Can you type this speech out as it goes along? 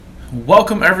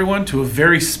Welcome, everyone, to a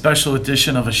very special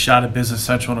edition of A Shot of Business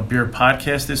Central and a Beer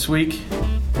podcast this week.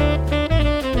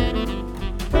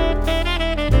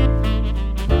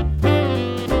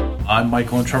 I'm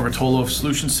Michael Introvertolo of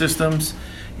Solution Systems,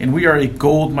 and we are a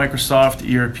Gold Microsoft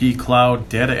ERP Cloud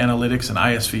Data Analytics and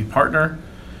ISV partner.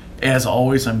 As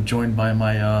always, I'm joined by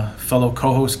my fellow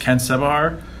co-host, Ken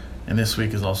Sebahar, and this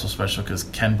week is also special because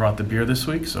Ken brought the beer this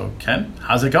week. So, Ken,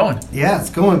 how's it going? Yeah, it's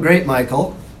going great,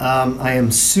 Michael. I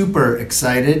am super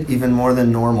excited, even more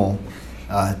than normal,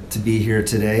 to be here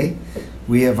today.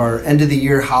 We have our end of the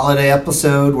year holiday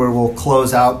episode where we'll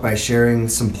close out by sharing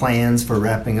some plans for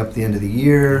wrapping up the end of the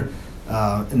year,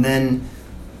 and then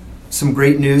some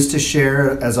great news to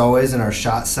share, as always, in our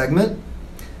shot segment.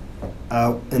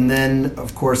 And then,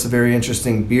 of course, a very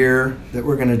interesting beer that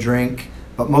we're going to drink.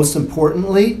 But most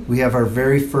importantly, we have our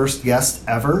very first guest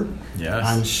ever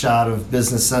on Shot of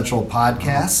Business Central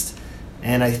podcast.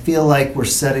 And I feel like we're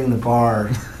setting the bar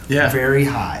very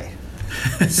high.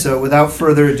 So without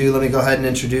further ado, let me go ahead and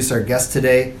introduce our guest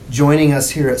today. Joining us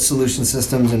here at Solution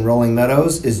Systems in Rolling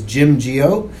Meadows is Jim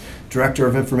Gio, Director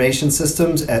of Information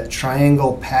Systems at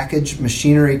Triangle Package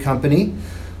Machinery Company,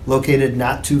 located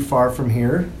not too far from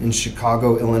here in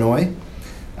Chicago, Illinois.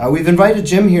 We've invited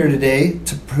Jim here today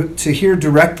to hear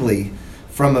directly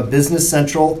from a Business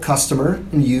Central customer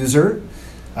and user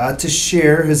to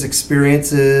share his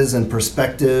experiences and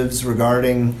perspectives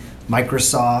regarding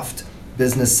Microsoft,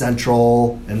 Business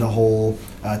Central, and the whole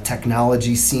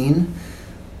technology scene.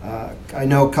 I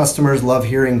know customers love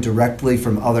hearing directly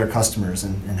from other customers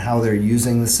and how they're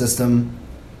using the system.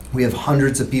 We have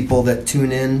hundreds of people that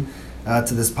tune in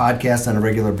to this podcast on a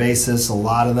regular basis. A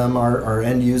lot of them are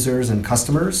end users and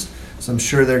customers, so I'm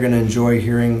sure they're going to enjoy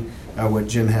hearing what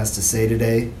Jim has to say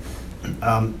today.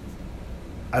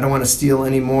 I don't want to steal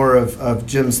any more of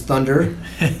Jim's thunder,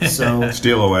 so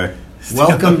steal away.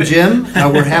 Welcome, Jim.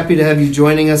 We're happy to have you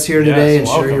joining us here today and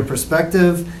welcome. share your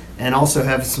perspective, and also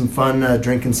have some fun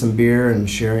drinking some beer and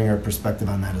sharing our perspective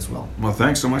on that as well. Well,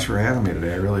 thanks so much for having me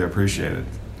today. I really appreciate it.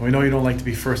 We know you don't like to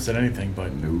be first at anything,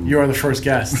 but you are the first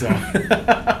guest. So.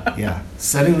 Yeah,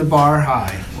 setting the bar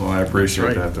high. Well, I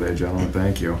appreciate that today, gentlemen.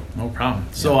 Thank you. No problem.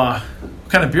 So what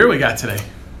kind of beer we got today?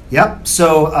 Yep.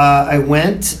 So I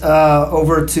went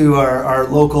over to our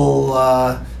local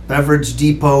beverage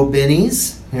depot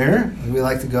Binny's here. We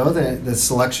like to go. The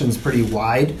selection's pretty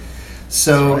wide.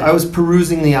 So I was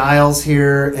perusing the aisles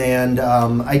here, and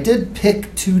I did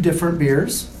pick two different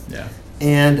beers. Yeah.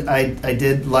 And I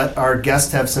did let our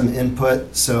guest have some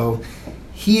input. So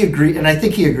he agreed, and I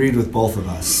think he agreed with both of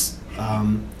us.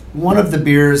 One of the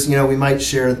beers, we might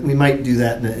do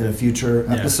that in a future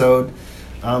episode.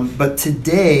 But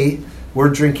today, we're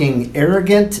drinking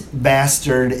Arrogant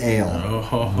Bastard Ale.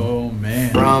 Oh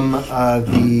man. From I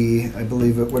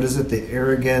believe what is it? The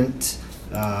Arrogant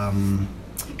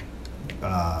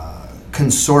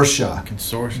Consortia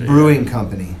Brewing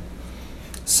Company.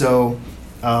 So,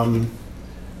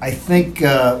 I think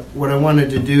what I wanted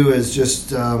to do is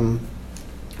just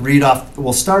read off.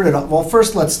 We'll start it off. Well,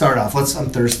 first, let's start off. I'm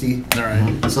thirsty. All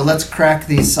right. So let's crack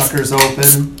these suckers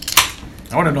open.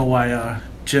 I want to know why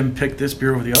Jim picked this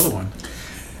beer over the other one.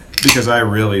 Because I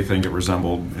really think it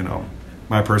resembled,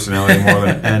 my personality more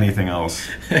than anything else.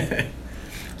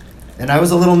 And I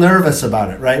was a little nervous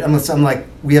about it, right? I'm like,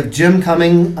 we have Jim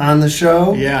coming on the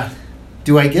show. Yeah.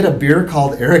 Do I get a beer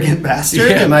called Arrogant Bastard?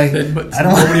 Yeah,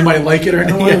 Nobody might like it or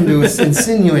anything. I don't want him to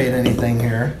insinuate anything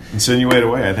here. Insinuate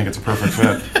away. I think it's a perfect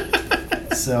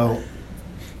fit. So,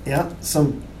 so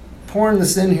I'm pouring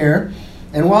this in here,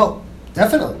 and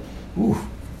definitely,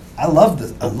 I love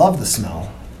the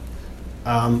smell.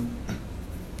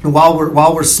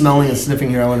 While we're smelling and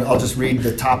sniffing here, I'll just read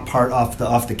the top part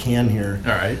off the can here.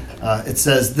 All right. It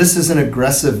says, "This is an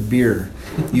aggressive beer.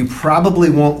 You probably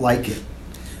won't like it.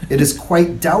 It is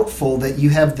quite doubtful that you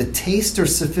have the taste or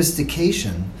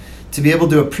sophistication to be able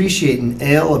to appreciate an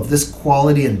ale of this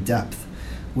quality and depth.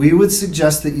 We would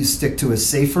suggest that you stick to a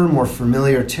safer, more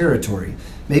familiar territory,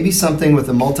 maybe something with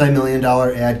a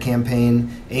multi-million-dollar ad campaign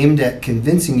aimed at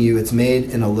convincing you it's made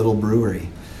in a little brewery,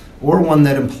 or one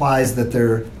that implies that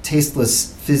their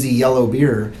tasteless, fizzy yellow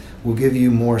beer will give you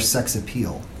more sex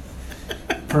appeal.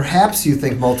 Perhaps you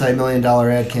think multi-million-dollar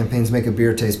ad campaigns make a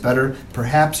beer taste better.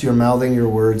 Perhaps you're mouthing your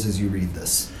words as you read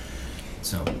this."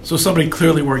 So somebody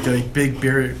clearly worked at a big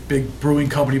brewing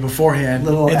company beforehand.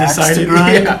 Little and axe decided, to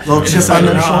grind, little chip on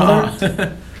their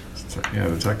shoulder. Yeah,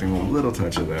 detecting a little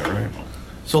touch of that, right?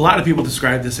 So a lot of people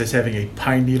describe this as having a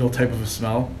pine needle type of a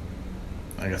smell.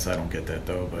 I guess I don't get that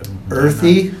though, but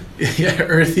earthy. Yeah,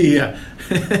 earthy. Yeah.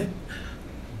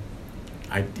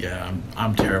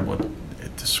 I'm terrible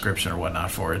description or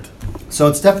whatnot for it. So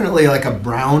it's definitely like a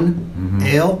brown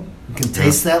ale. You can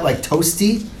taste that, like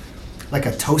toasty, like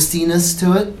a toastiness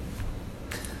to it.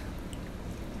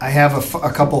 I have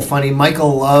a couple funny.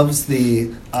 Michael loves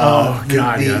the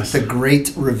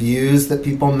great reviews that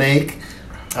people make,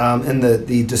 and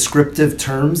the descriptive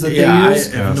terms that they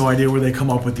use. I have no idea where they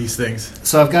come up with these things.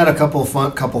 So I've got a couple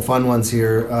fun ones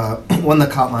here. One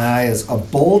that caught my eye is a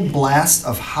bold blast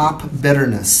of hop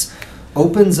bitterness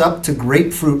opens up to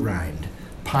grapefruit rind,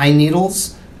 pine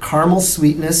needles, caramel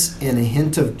sweetness, and a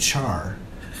hint of char.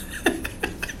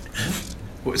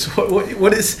 So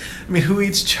what is? I mean, who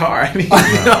eats char? I mean,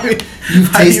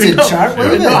 You've tasted char.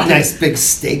 Well, you've had a nice big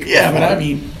steak. Yeah, but I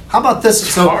mean, how about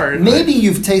this? Char, so maybe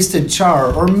you've tasted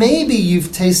char, or maybe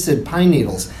you've tasted pine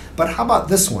needles. But how about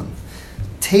this one?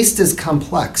 Taste is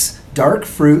complex: dark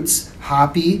fruits,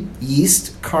 hoppy,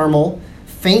 yeast, caramel,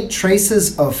 faint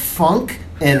traces of funk,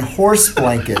 and horse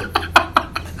blanket.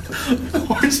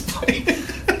 Horse blanket.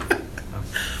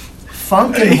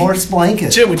 Funk and horse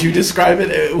blanket. Jim, would you describe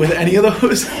it with any of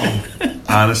those?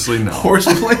 Honestly, no. Horse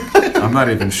blanket? I'm not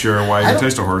even sure why you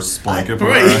taste a horse blanket.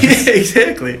 Right, yeah,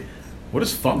 exactly. What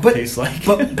does funk taste like?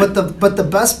 but the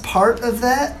best part of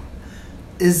that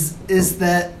is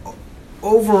that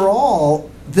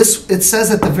overall, it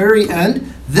says at the very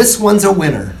end, this one's a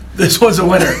winner. This one's a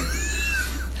winner.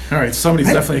 All right,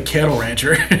 somebody's definitely a cattle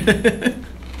rancher.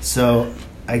 So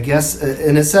I guess,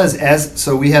 and it says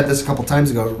so we had this a couple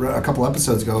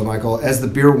episodes ago, Michael. As the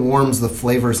beer warms, the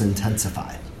flavors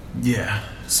intensify. Yeah.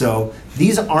 So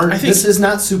these aren't. This is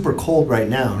not super cold right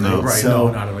now. No, right? Right. So,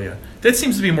 no, not at all. Yeah. That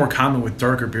seems to be more common with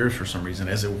darker beers for some reason.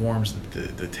 As it warms,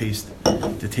 the taste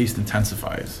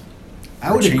intensifies.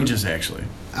 Changes actually.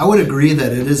 I would agree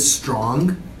that it is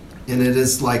strong, and it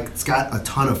is like it's got a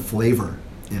ton of flavor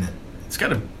in it. It's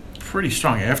got a pretty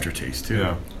strong aftertaste too.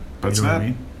 Yeah, but you it's know not. what I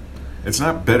mean? It's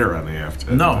not bitter on the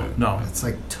after. No. It's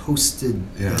like toasted.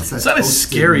 Yeah. It's not as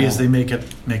scary as they make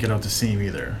it out to seem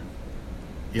either.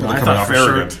 You know, I thought for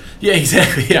arrogant. sure. Yeah,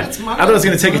 exactly. Yeah, I thought I was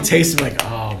going to take a taste and be like,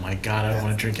 oh my god, I don't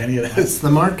want to drink any of this. That's the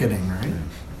marketing, right?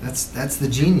 That's the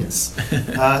genius.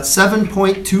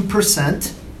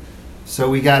 7.2%. So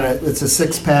we got it's a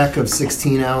 6-pack of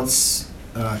 16-ounce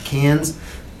cans.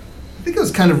 I think it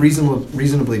was kind of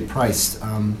reasonably priced.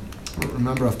 I don't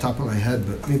remember off the top of my head,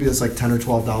 but maybe it was like $10 or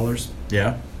 $12.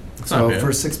 Yeah. So for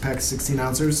a 6-pack of 16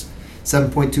 ounces,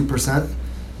 7.2%.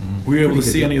 Were you able to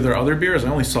see any of their other beers? I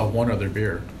only saw one other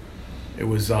beer. It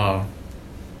was called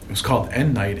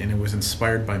End Night, and it was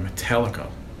inspired by Metallica.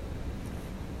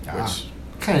 Which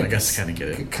I guess kind of get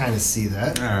it. Could kind of see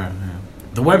that. Yeah.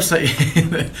 The website,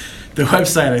 the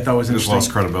website I thought was interesting. It's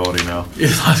lost credibility now.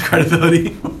 It's lost credibility.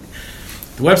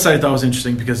 The website I thought was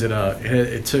interesting because it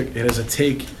has a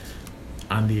take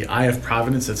on the Eye of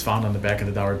Providence that's found on the back of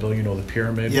the dollar bill. You know, the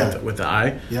pyramid with the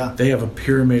eye. Yeah. They have a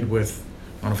pyramid with,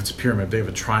 I don't know if it's a pyramid, they have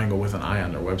a triangle with an eye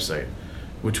on their website,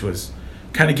 which was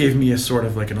kind of gave me a sort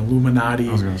of like an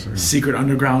Illuminati secret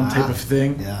underground type of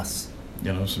thing. Yes.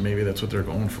 You know, so maybe that's what they're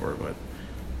going for, but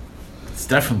it's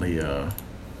definitely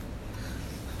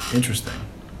interesting.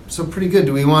 So pretty good.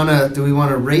 Do we want to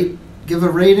give a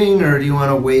rating, or do you want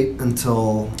to wait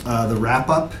until the wrap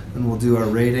up and we'll do our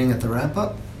rating at the wrap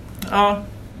up? I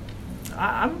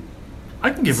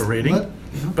can give a rating,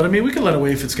 but I mean we can let it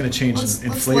wait if it's going to change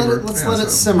in flavor. Let's let it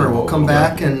simmer. We'll come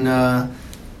back and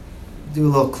do a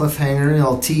little cliffhanger, a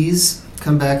little tease.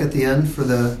 Come back at the end for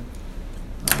the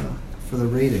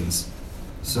ratings.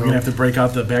 So we're gonna have to break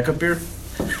out the backup beer.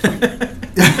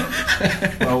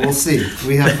 Well, we'll see.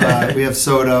 We have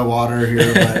soda, water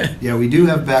here, but yeah, we do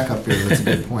have backup beer. That's a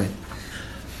good point.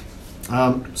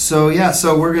 So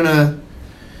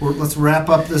let's wrap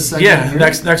up this segment. Yeah, here.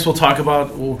 next we'll talk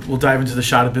about we'll dive into the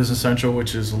shot of Business Central,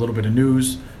 which is a little bit of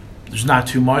news. There's not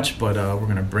too much, but we're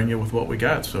gonna bring you with what we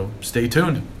got. So stay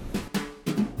tuned.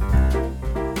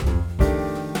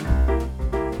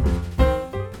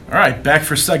 All right, back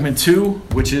for segment 2,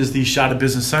 which is the shot of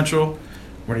Business Central.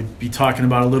 We're going to be talking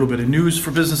about a little bit of news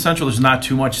for Business Central. There's not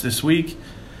too much this week.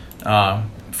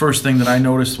 First thing that I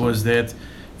noticed was that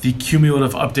the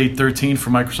cumulative update 13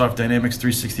 for Microsoft Dynamics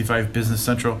 365 Business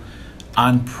Central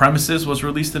on premises was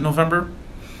released in November.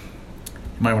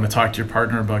 You might want to talk to your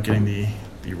partner about getting the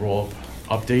roll-up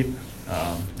update.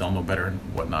 They'll know better and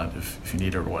whatnot if you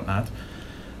need it or whatnot.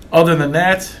 Other than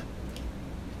that,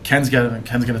 Ken's going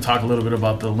to talk a little bit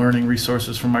about the learning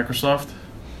resources from Microsoft.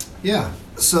 Yeah.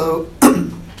 So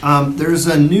there's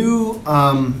a new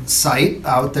site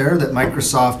out there that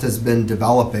Microsoft has been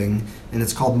developing, and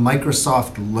it's called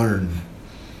Microsoft Learn.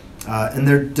 And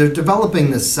they're developing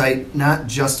this site not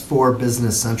just for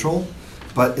Business Central,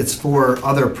 but it's for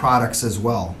other products as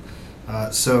well.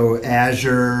 So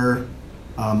Azure,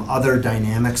 other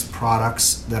Dynamics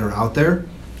products that are out there.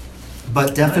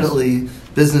 But definitely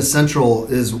Business Central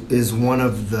is one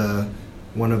of the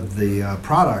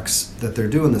products that they're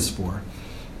doing this for.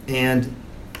 And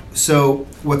so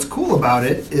what's cool about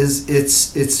it is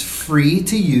it's free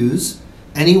to use.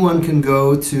 Anyone can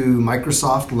go to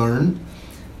Microsoft Learn,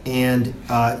 and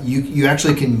you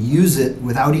actually can use it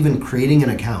without even creating an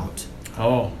account.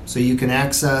 Oh. So you can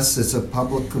access, it's a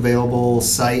public available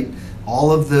site,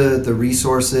 all of the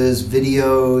resources,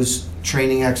 videos,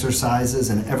 training exercises,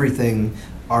 and everything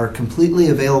are completely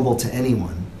available to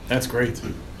anyone. That's great.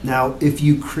 Now, if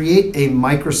you create a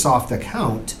Microsoft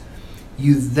account,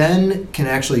 you then can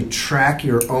actually track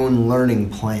your own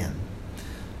learning plan.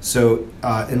 So,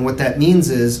 and what that means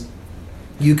is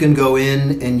you can go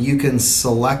in and you can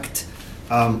select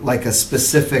like a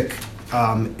specific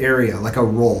area, like a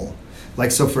role. Like,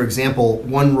 so for example,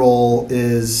 one role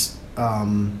is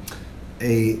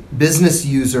a business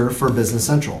user for Business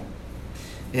Central.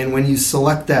 And when you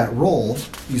select that role,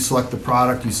 you select the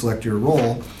product, you select your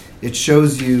role, it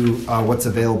shows you what's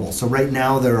available. So right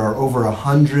now there are over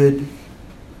 100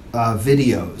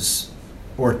 videos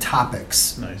or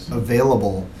topics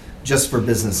available just for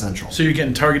Business Central. So you're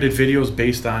getting targeted videos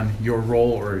based on your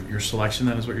role or your selection,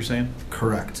 then is what you're saying?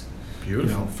 Correct.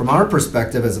 Beautiful. From our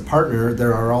perspective as a partner,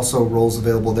 there are also roles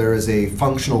available. There is a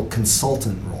functional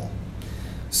consultant role.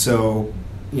 So,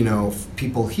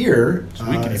 people here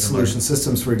at Solution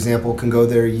Systems, for example, can go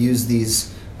there, use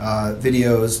these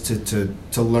videos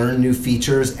to learn new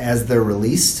features as they're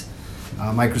released.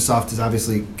 Microsoft is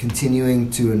obviously continuing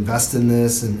to invest in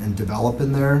this and develop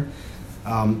in there.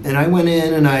 And I went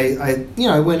in and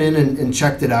I went in and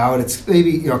checked it out. It's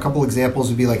maybe a couple examples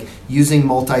would be like using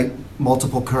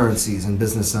multiple currencies in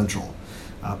Business Central,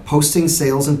 posting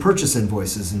sales and purchase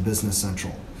invoices in Business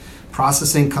Central,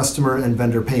 processing customer and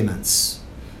vendor payments,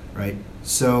 right?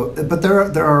 So, but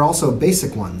there are also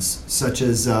basic ones such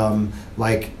as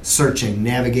like searching,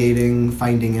 navigating,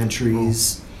 finding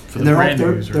entries. And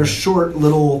they're short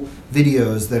little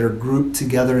videos that are grouped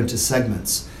together into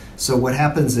segments. So what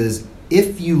happens is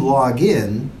if you log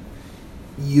in,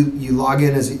 you log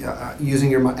in as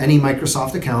using any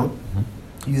Microsoft account. Mm-hmm.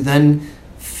 You then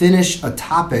finish a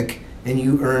topic and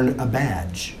you earn a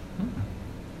badge.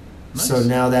 Nice. So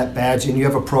now that badge, and you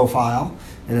have a profile,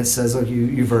 and it says, oh,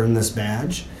 you've earned this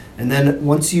badge. And then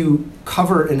once you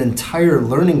cover an entire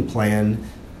learning plan,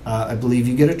 I believe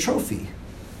you get a trophy.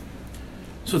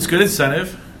 So it's good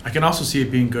incentive. I can also see it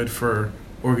being good for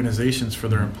organizations, for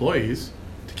their employees,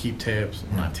 to keep tabs,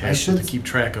 not tabs, but to keep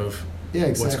track of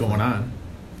what's going on.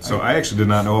 So I actually did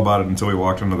not know about it until we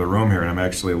walked into the room here, and I'm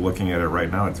actually looking at it right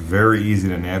now. It's very easy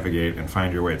to navigate and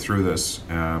find your way through this.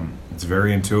 It's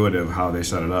very intuitive how they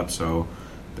set it up, so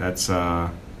that's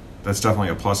definitely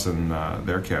a plus in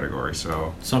their category.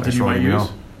 So something you might use?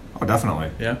 Oh, definitely.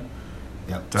 Yeah,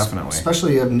 definitely.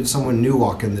 Especially if someone new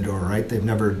walk in the door, right? They've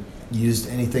never used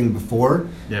anything before.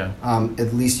 Yeah.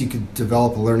 At least you could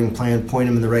develop a learning plan, point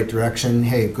them in the right direction.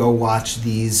 Hey, go watch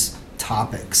these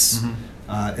topics. Mm-hmm.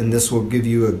 And this will give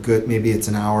you a good, maybe it's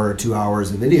an hour or 2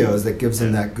 hours of videos that gives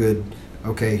them that good,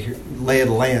 lay of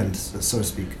the land, so to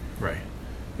speak. Right.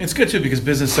 It's good, too, because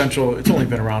Business Central, it's only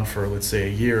been around for, let's say,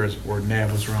 a year, where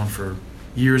NAV was around for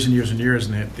years and years and years,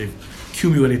 and they've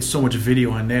accumulated so much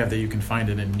video on NAV that you can find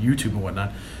it in YouTube and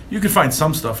whatnot. You can find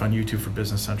some stuff on YouTube for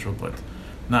Business Central, but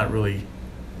not really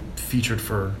featured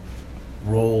for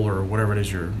role or whatever it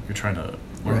is you're trying to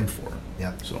learn for.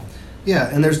 Yeah. So.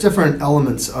 Yeah, and there's different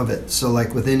elements of it. So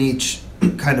like within each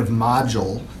kind of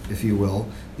module, if you will,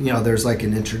 there's like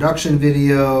an introduction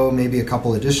video, maybe a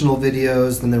couple additional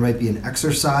videos, then there might be an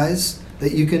exercise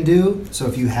that you can do. So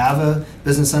if you have a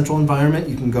Business Central environment,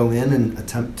 you can go in and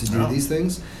attempt to do these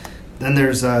things. Then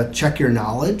there's check your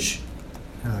knowledge.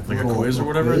 Like a quiz or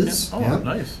whatever? Quiz.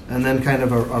 Nice. And then kind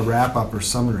of a wrap-up or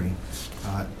summary.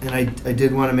 And I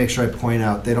did want to make sure I point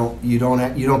out, you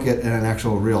don't get an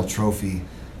actual real trophy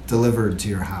delivered to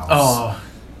your house. Oh,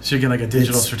 so you're getting like a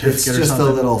digital certificate or something? It's just a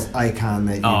little icon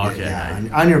that you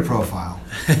get on your profile.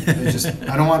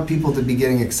 I don't want people to be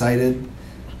getting excited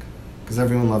because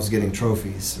everyone loves getting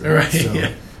trophies. Right. So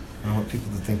yeah. I don't want people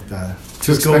to think that.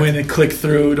 Just go in and click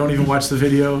through, don't even watch the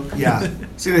video. Yeah.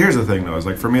 See, here's the thing, though. Is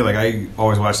like for me, like I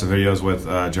always watch the videos with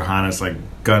Johannes, like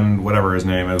Gun, whatever his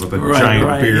name is, with the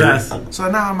giant beard. Yes. So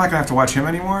now I'm not going to have to watch him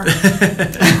anymore.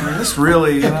 This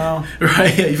really,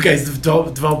 Right, yeah, you guys have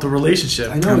developed a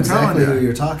relationship. I know exactly who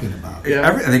you're talking about. Yeah.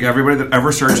 I think everybody that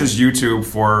ever searches YouTube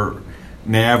for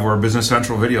NAV or Business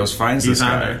Central videos finds this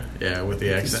guy. Yeah, with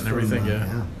the accent and everything,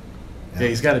 yeah. Yeah,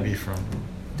 he's got to be from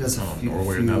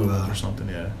Norway or Netherlands or something,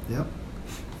 yeah. Yep.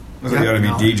 Looks like you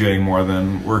got to be DJing more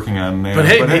than working on NAV. But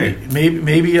hey,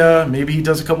 maybe he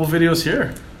does a couple videos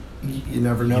here. You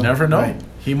never know. You never know. Right.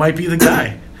 He might be the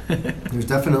guy. There's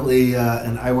definitely,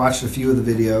 and I watched a few of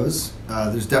the videos.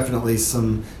 There's definitely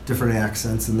some different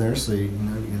accents in there, so you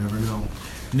never know.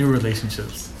 New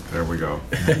relationships. There we go.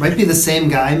 Might be the same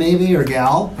guy, maybe, or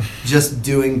gal, just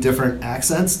doing different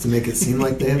accents to make it seem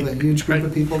like they have a huge group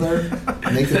of people there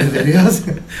making the videos.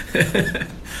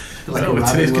 Like with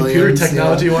today's computer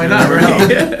technology, why not,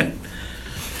 right?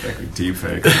 Like deep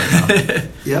fake.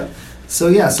 Yep. So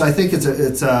I think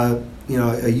it's a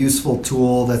useful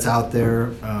tool that's out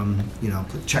there.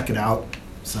 Check it out.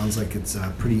 Sounds like it's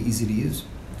pretty easy to use.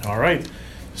 All right.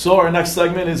 So our next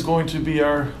segment is going to be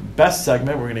our best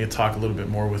segment. We're going to talk a little bit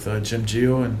more with Jim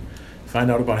Gio and find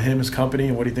out about him, his company,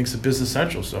 and what he thinks of Business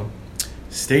Central. So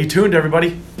stay tuned,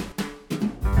 everybody.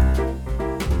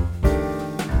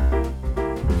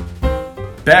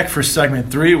 Back for segment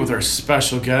 3 with our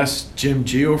special guest, Jim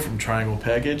Gio from Triangle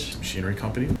Package Machinery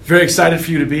Company. Very excited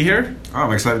for you to be here. Oh,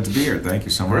 I'm excited to be here. Thank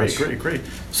you so much. Great.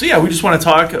 So we just want to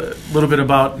talk a little bit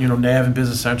about NAV and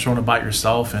Business Central and about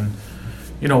yourself and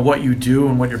what you do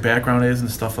and what your background is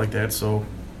and stuff like that. So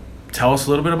tell us a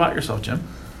little bit about yourself, Jim.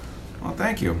 Well,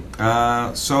 thank you.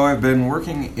 So I've been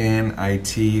working in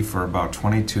IT for about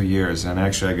 22 years, and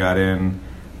actually I got in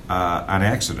on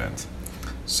accident.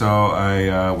 So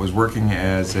I was working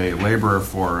as a laborer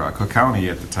for Cook County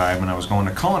at the time, and I was going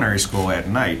to culinary school at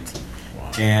night.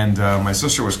 Wow. And my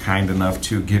sister was kind enough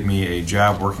to give me a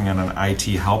job working on an IT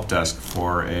help desk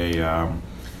for a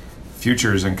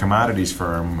futures and commodities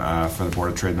firm for the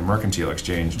Board of Trade and the Mercantile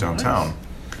Exchange downtown.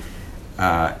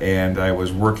 Nice. And I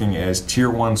was working as Tier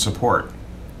 1 support.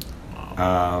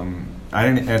 Wow. I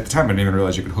didn't at the time. I didn't even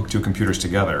realize you could hook 2 computers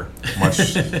together,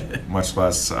 much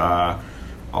less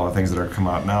all the things that are come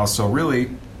out now. So really,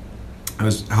 I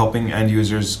was helping end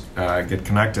users get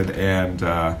connected, and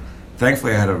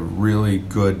thankfully I had a really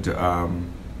good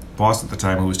boss at the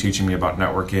time who was teaching me about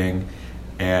networking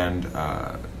and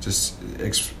just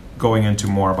going into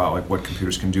more about like what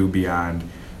computers can do beyond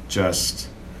just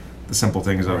the simple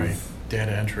things of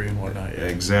data entry and whatnot. Yeah.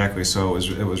 Exactly. So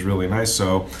it was really nice.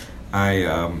 So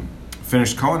I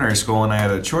finished culinary school, and I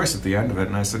had a choice at the end of it,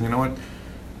 and I said, you know what?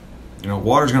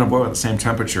 Water's going to boil at the same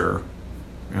temperature,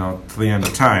 to the end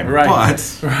of time. Right. But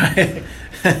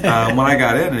when I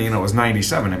got in, and it was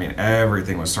 97. I mean,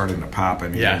 everything was starting to pop. I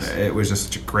mean, It was just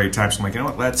such a great time. So I'm like, you know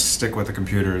what? Let's stick with the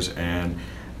computers. And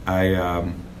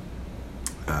I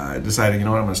decided, I'm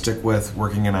going to stick with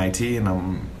working in IT, and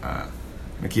I'm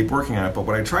going to keep working on it. But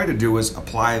what I tried to do was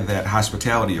apply that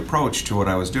hospitality approach to what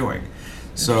I was doing.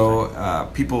 So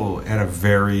people had a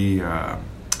very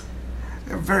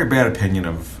bad opinion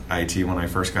of IT when I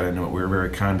first got into it. We were very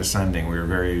condescending. We were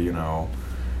very,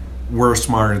 we're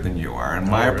smarter than you are. And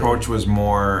my approach was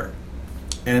more,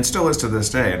 and it still is to this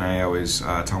day, and I always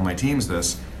tell my teams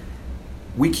this,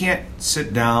 we can't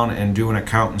sit down and do an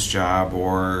accountant's job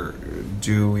or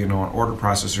do, an order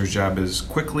processor's job as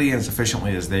quickly and as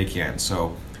efficiently as they can.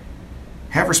 So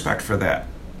have respect for that.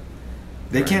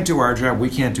 They can't do our job. We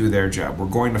can't do their job. We're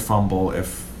going to fumble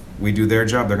if we do their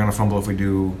job. They're going to fumble if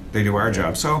they do our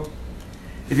job. So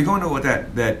if you go into it with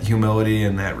that humility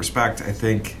and that respect, I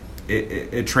think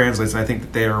it translates. And I think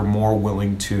that they are more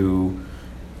willing to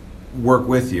work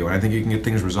with you. And I think you can get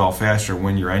things resolved faster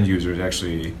when your end users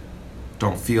actually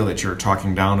don't feel that you're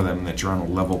talking down to them and that you're on a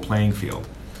level playing field.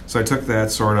 So I took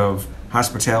that sort of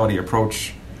hospitality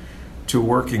approach to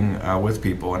working with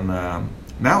people. And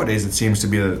nowadays it seems to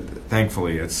be,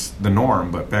 thankfully, it's the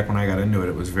norm. But back when I got into it,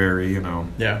 it was very,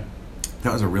 that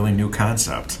was a really new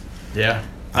concept. Yeah.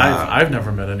 I've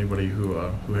never met anybody who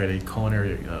had a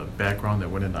culinary background that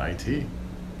went into IT.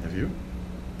 Have you?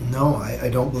 No, I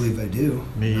don't believe I do.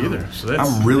 Me either. So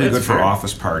I'm really good for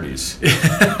office parties.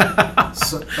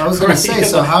 So, I was going to say,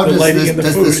 so how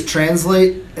does this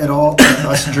translate at all?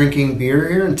 Us drinking beer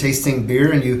here and tasting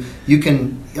beer, and you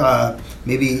can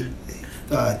maybe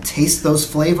taste those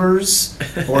flavors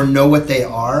or know what they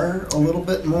are a little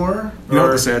bit more? You know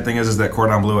what the sad thing is that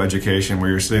cordon bleu education where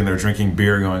you're sitting there drinking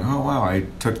beer going, oh wow, I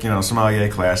took sommelier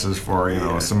classes for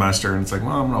a semester, and it's like,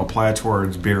 well, I'm going to apply it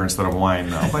towards beer instead of wine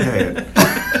now. But hey,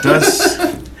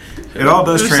 it all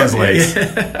does translate.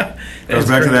 It goes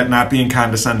back to that not being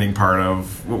condescending part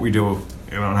of what we do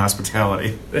in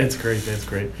hospitality. That's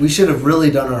great. We should have really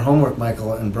done our homework,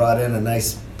 Michael, and brought in a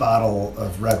nice bottle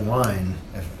of red wine.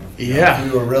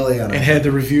 If we were really on and had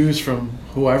the reviews from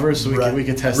whoever, so we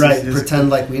could test. Right, pretend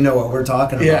like we know what we're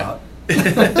talking about.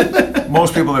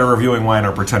 Most people that are reviewing wine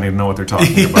are pretending to know what they're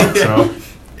talking about. So,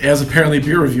 as apparently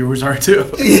beer reviewers are too.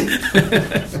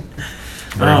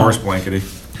 Very horse blankety.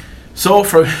 So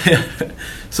from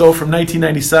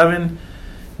 1997,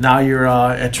 now you're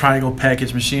at Triangle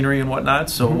Package Machinery and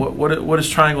whatnot. So what does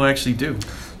Triangle actually do?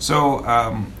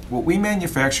 So we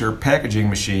manufacture packaging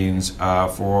machines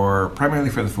primarily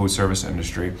for the food service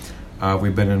industry.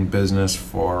 We've been in business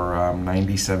for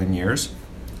 97 years.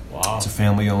 Wow. It's a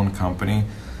family-owned company.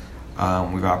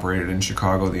 We've operated in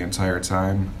Chicago the entire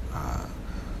time.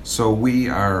 So we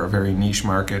are a very niche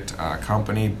market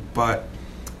company, but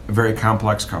a very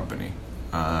complex company.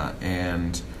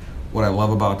 And what I love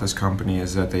about this company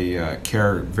is that they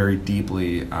care very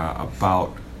deeply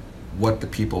about what the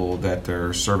people that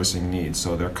they're servicing need.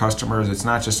 So their customers, it's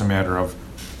not just a matter of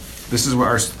this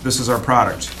is our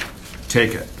product,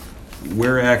 take it.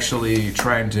 We're actually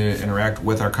trying to interact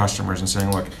with our customers and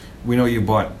saying, look, we know you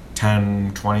bought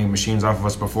 10, 20 machines off of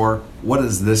us before. What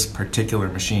does this particular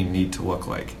machine need to look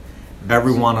like?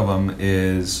 Every one of them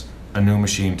is a new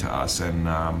machine to us, and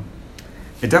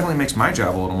it definitely makes my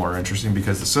job a little more interesting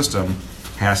because the system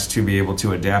has to be able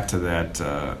to adapt to that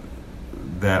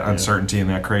uncertainty and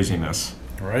that craziness.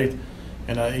 Right.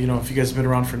 And, if you guys have been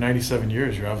around for 97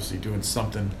 years, you're obviously doing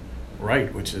something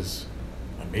right, which is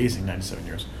amazing, 97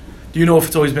 years. Do you know if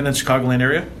it's always been in the Chicagoland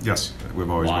area? Yes, we've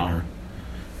always been here.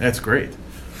 That's great.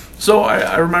 So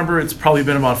I remember it's probably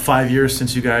been about 5 years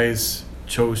since you guys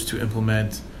chose to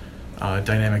implement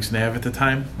Dynamics NAV at the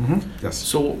time. Mm-hmm. Yes.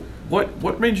 So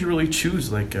what made you really choose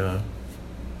Dynamics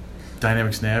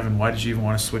NAV, and why did you even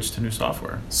want to switch to new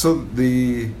software? So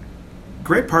the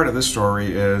great part of this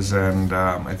story is, and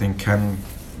I think Ken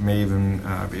may even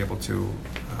be able to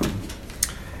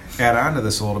add on to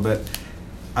this a little bit.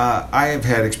 I have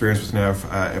had experience with NAV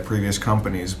at previous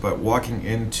companies, but walking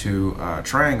into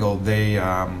Triangle, they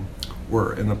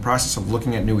were in the process of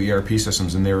looking at new ERP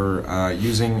systems, and they were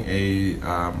using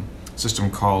a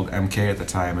system called MK at the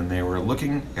time, and they were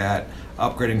looking at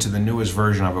upgrading to the newest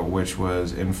version of it, which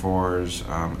was Infor's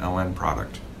LN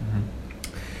product. Mm-hmm.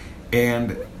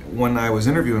 And when I was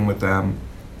interviewing with them,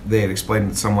 they had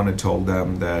explained that someone had told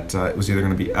them that it was either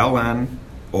going to be LN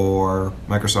or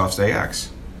Microsoft's AX.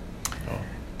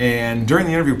 And during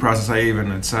the interview process, I even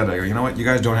had said, you know what, you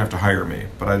guys don't have to hire me,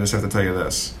 but I just have to tell you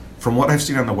this. From what I've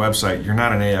seen on the website, you're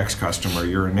not an AX customer,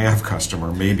 you're a NAV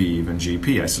customer, maybe even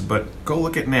GP. I said, but go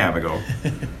look at NAV. I go,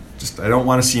 I don't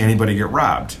want to see anybody get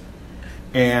robbed.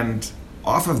 And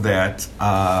off of that,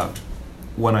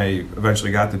 when I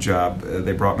eventually got the job,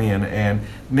 they brought me in, and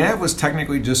NAV was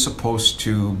technically just supposed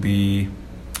to be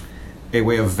a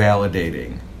way of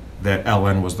validating that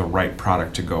LN was the right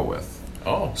product to go with.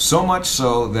 Oh. So much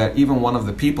so that even one of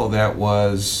the people that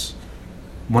was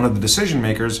one of the decision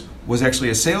makers was actually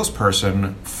a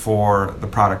salesperson for the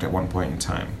product at one point in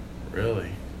time. Really?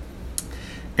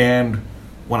 And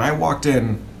when I walked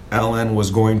in, LN was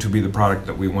going to be the product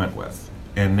that we went with.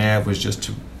 And NAV was just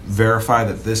to verify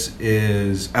that this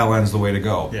is LN's the way to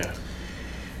go. Yeah.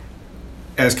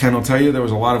 As Ken will tell you, there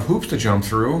was a lot of hoops to jump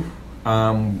through.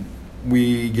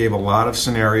 We gave a lot of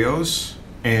scenarios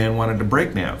and wanted to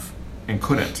break NAV. And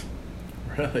couldn't.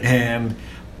 Really? And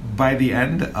by the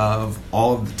end of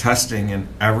all of the testing and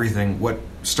everything, what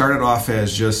started off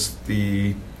as just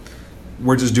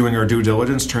we're just doing our due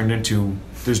diligence turned into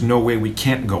there's no way we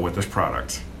can't go with this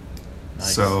product.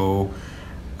 Nice. So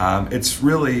it's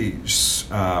really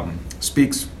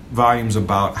speaks volumes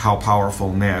about how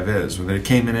powerful NAV is. When it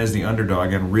came in as the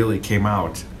underdog and really came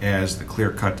out as the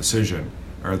clear-cut decision,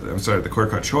 the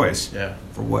clear-cut choice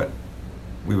for what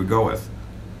we would go with.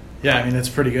 Yeah, I mean, that's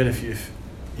pretty good if you're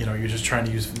just trying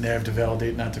to use NAV to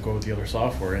validate, not to go with the other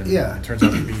software, and it turns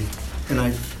out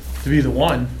to be the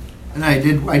one. And I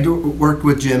worked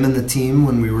with Jim and the team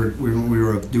when we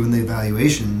were doing the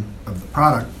evaluation of the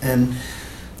product, and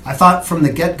I thought from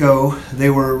the get-go they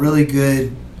were a really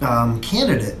good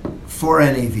candidate for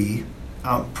NAV,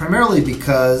 primarily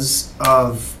because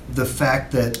of the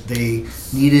fact that they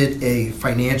needed a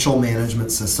financial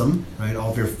management system, right?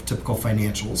 All of your typical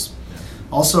financials.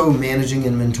 Also managing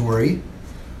inventory,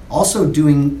 also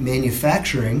doing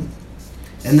manufacturing,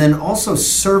 and then also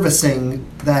servicing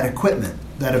that equipment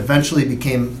that eventually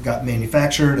got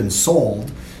manufactured and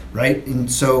sold, right?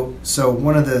 And so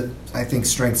one of the, I think,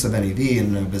 strengths of NAV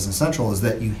and Business Central is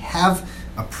that you have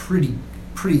a pretty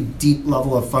deep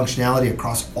level of functionality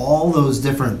across all those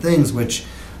different things, which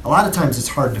a lot of times it's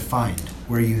hard to find,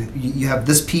 where you have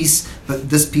this piece, but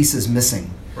this piece is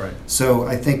missing. Right. So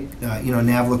I think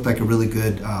NAV looked like a really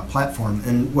good platform.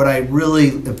 And what I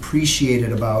really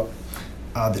appreciated about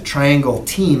the Triangle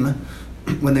team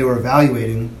when they were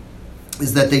evaluating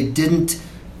is that they didn't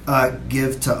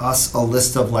give to us a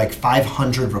list of like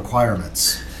 500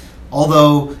 requirements.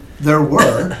 Although there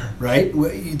were, right?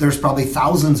 There's probably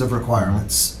thousands of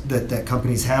requirements that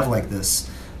companies have like this,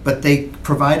 but they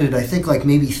provided, I think, like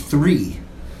maybe 3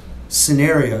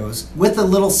 scenarios with a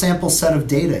little sample set of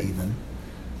data even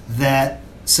that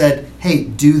said, "Hey,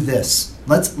 do this.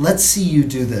 Let's see you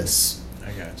do this."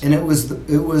 I got you. And it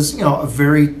was a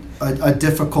very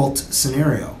difficult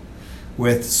scenario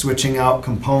with switching out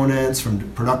components from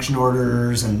production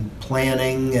orders and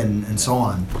planning and so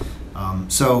on.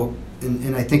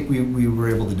 And I think we were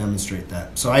able to demonstrate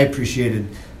that. So I appreciated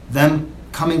them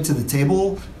coming to the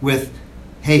table with,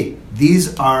 "Hey,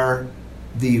 these are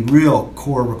the real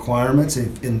core requirements,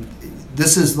 and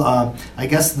this is, I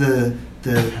guess, the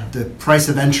price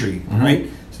of entry, right?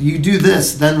 So you do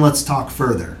this, then let's talk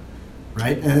further,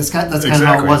 right?" And that's kind of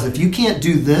how it was. If you can't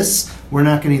do this, we're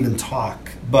not going to even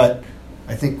talk. But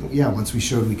I think, once we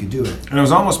showed we could do it. And it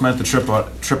was almost meant to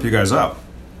trip you guys up.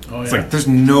 Oh, it's like, there's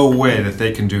no way that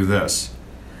they can do this.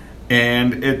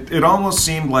 And it almost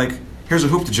seemed like, here's a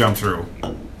hoop to jump through.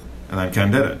 And then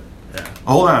Ken did it. Yeah.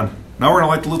 Hold on. Now we're going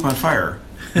to light the loop on fire.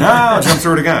 Now jump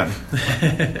through it again.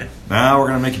 Now we're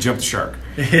going to make you jump the shark.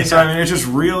 Yeah. So, I mean, it's just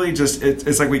really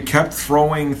it's like we kept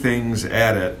throwing things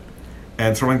at it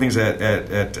and throwing things at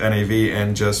NAV,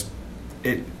 and just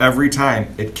every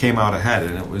time it came out ahead.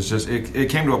 And it was just, it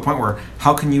came to a point where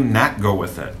how can you not go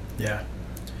with it? Yeah.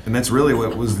 And that's really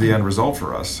what was the end result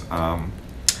for us.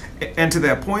 And to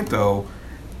that point, though,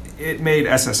 it made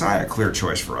SSI a clear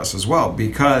choice for us as well,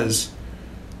 because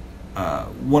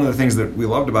one of the things that we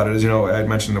loved about it is, I had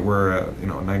mentioned that we're a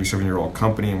 97-year-old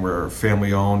company and we're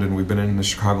family owned and we've been in the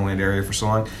Chicagoland area for so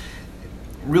long.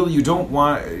 Really, you don't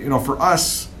want, for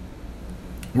us,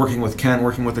 working with Ken,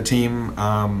 working with the team,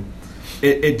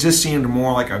 it just seemed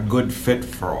more like a good fit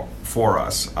for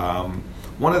us.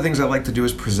 One of the things I like to do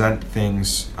is present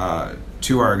things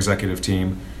to our executive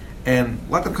team and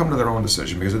let them come to their own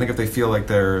decision, because I think if they feel like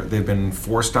they've been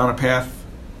forced down a path,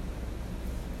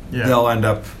 they'll end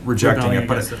up rejecting it.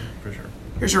 But for sure.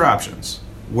 Here's your options.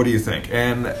 What do you think?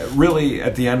 And really,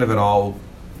 at the end of it all,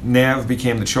 NAV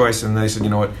became the choice, and they said, you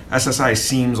know what, SSI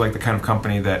seems like the kind of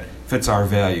company that fits our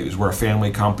values. We're a family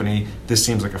company. This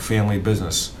seems like a family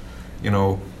business.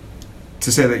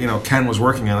 To say that, Ken was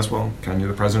working on this, well, Ken, you're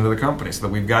the president of the company, so that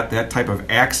we've got that type of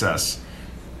access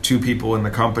to people in the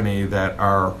company that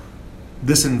are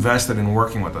this invested in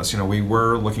working with us. We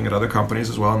were looking at other companies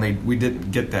as well, and we didn't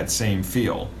get that same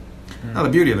feel. Now, the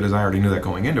beauty of it is I already knew that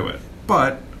going into it,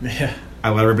 but I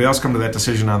let everybody else come to that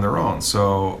decision on their own.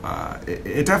 So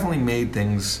it definitely made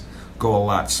things go a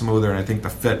lot smoother, and I think the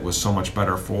fit was so much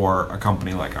better for a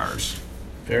company like ours.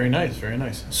 Very nice, very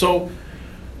nice. So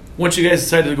once you guys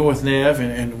decided to go with NAV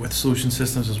and with Solution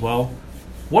Systems as well,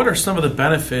 what are some of the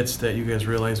benefits that you guys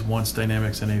realized once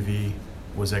Dynamics NAV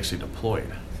was actually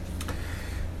deployed?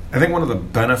 I think one of the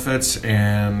benefits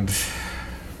and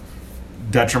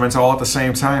detriments all at the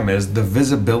same time is the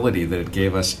visibility that it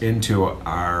gave us into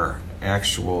our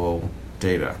actual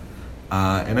data.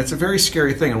 And it's a very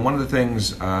scary thing. And one of the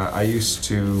things I used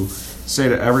to say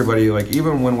to everybody, like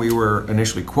even when we were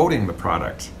initially quoting the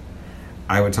product,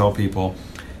 I would tell people,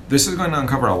 this is going to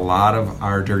uncover a lot of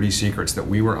our dirty secrets that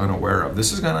we were unaware of.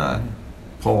 This is going to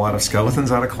pull a lot of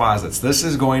skeletons out of closets. This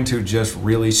is going to just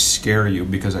really scare you,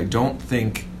 because I don't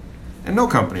think, and no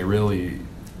company really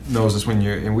knows this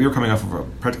and we were coming off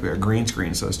of practically a green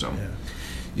screen system. Yeah.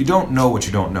 You don't know what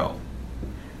you don't know.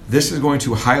 This is going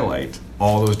to highlight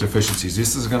all those deficiencies.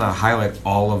 This is going to highlight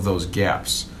all of those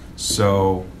gaps.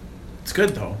 So it's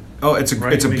good though. Oh, it's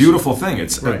a beautiful thing.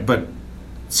 It's but scary.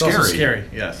 It's also scary,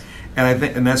 yes.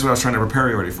 And that's what I was trying to prepare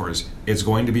everybody for, is it's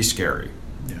going to be scary.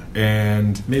 Yeah.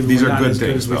 And maybe these we're are not good as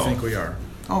things, good as though. we think we are.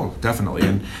 Oh, definitely.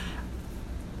 And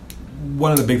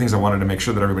one of the big things I wanted to make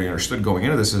sure that everybody understood going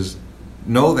into this is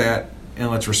know that,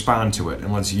 and let's respond to it,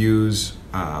 and let's use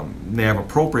NAV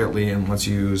appropriately, and let's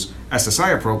use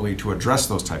SSI appropriately to address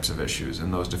those types of issues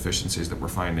and those deficiencies that we're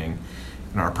finding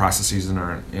in our processes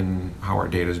and in how our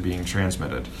data is being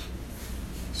transmitted.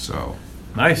 So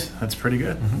nice. That's pretty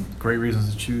good. Mm-hmm. Great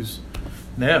reasons to choose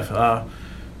NAV.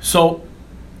 So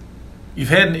you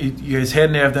guys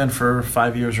had NAV then for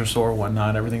 5 years or so or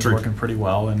whatnot. Everything's working pretty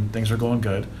well and things are going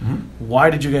good. Mm-hmm. Why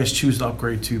did you guys choose to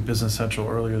upgrade to Business Central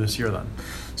earlier this year then?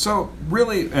 So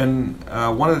really, and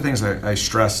one of the things I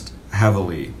stressed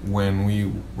heavily when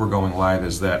we were going live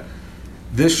is that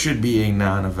this should be a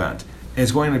non-event.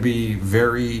 It's going to be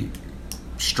very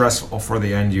stressful for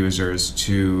the end users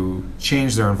to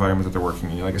change their environment that they're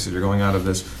working in. Like I said, you're going out of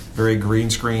this very green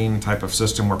screen type of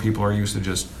system where people are used to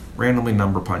just randomly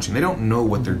number punching. They don't know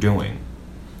what they're doing.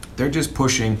 They're just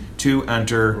pushing to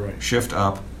enter, shift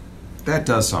up. That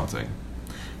does something.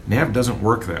 NAV doesn't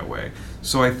work that way.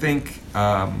 So I think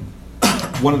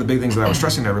one of the big things that I was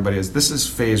stressing to everybody is this is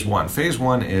phase one. Phase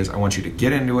one is I want you to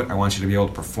get into it. I want you to be able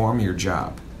to perform your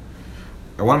job.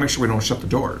 I want to make sure we don't shut the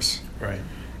doors. Right.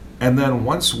 And then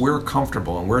once we're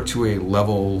comfortable and we're to a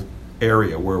level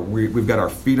area where we've got our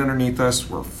feet underneath us,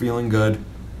 we're feeling good,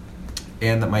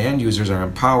 and that my end users are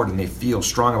empowered and they feel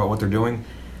strong about what they're doing,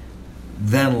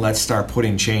 then let's start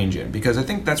putting change in. Because I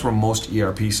think that's where most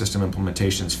ERP system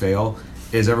implementations fail,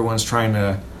 is everyone's trying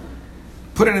to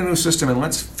put in a new system and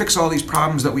let's fix all these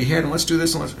problems that we had and let's do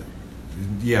this and let's...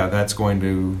 Yeah, that's going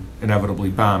to inevitably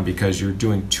bomb because you're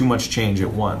doing too much change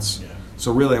at once. Yeah.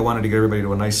 So really I wanted to get everybody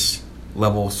to a nice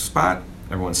level spot,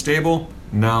 everyone's stable.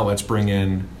 Now let's bring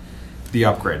in the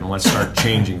upgrade and let's start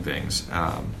changing things.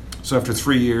 So after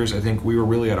 3 years, I think we were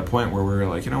really at a point where we were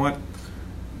like, you know what?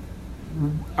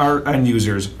 Our end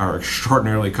users are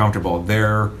extraordinarily comfortable.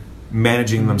 They're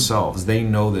managing themselves. They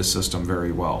know this system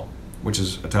very well, which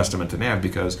is a testament to NAV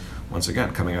because, once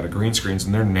again, coming out of green screens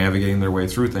and they're navigating their way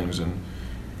through things and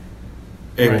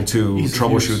able to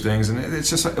troubleshoot things. And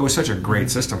it was such a great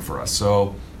system for us.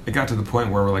 So it got to the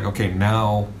point where we're like, okay,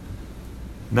 now's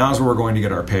where we're going to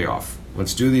get our payoff.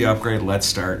 Let's do the upgrade. Let's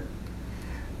start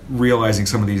realizing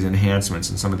some of these enhancements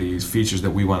and some of these features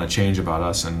that we want to change about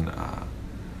us and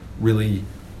really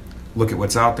look at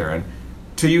what's out there. And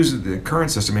to use the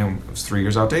current system, I mean, it was 3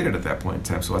 years outdated at that point in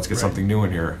time, so let's get something new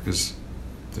in here because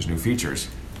there's new features.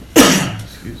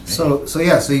 So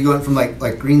you go in from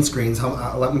like green screens.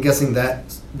 I'm guessing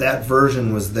that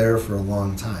version was there for a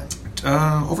long time.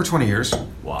 Over 20 years.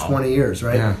 Wow. 20 years,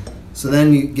 right? Yeah. So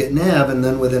then you get NAV, and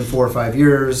then within 4 or 5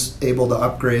 years, able to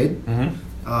upgrade.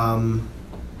 Mm-hmm.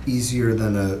 Easier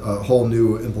than a whole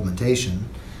new implementation.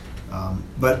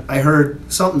 But I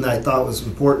heard something that I thought was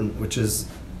important, which is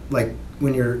like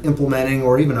when you're implementing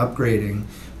or even upgrading,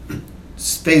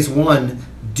 phase one,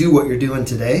 do what you're doing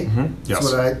today. Mm-hmm.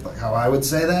 Yes. That's how I would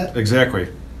say that. Exactly.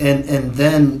 And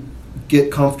then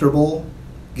get comfortable,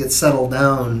 get settled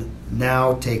down.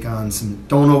 Now take on some.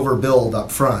 Don't overbuild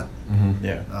up front. Mm-hmm.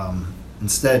 Yeah.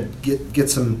 Instead, get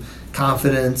some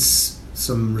confidence,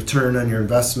 some return on your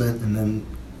investment, and then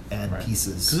add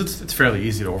pieces. Because it's fairly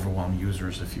easy to overwhelm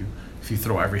users if you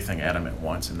throw everything at them at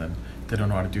once, and then they don't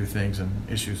know how to do things, and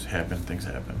issues happen, things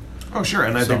happen. Oh, sure.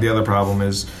 And I think the other problem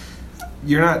is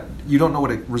you don't know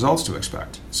what results to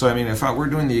expect. So I mean, if we're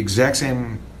doing the exact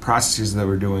same processes that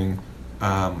we're doing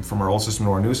from our old system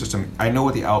to our new system, I know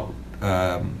what the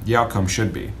outcome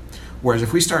should be. Whereas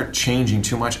if we start changing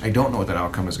too much, I don't know what that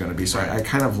outcome is going to be. So I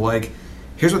kind of like,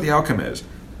 here's what the outcome is,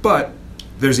 but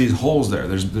there's these holes there.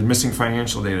 There's missing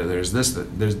financial data. There's this.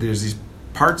 There's these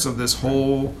parts of this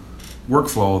whole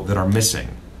workflow that are missing.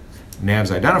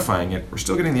 NAV's identifying it. We're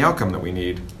still getting the outcome that we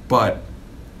need, but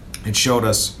it showed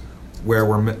us where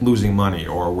we're losing money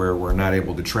or where we're not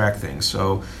able to track things.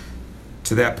 So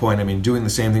to that point, I mean, doing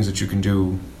the same things that you can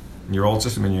do in your old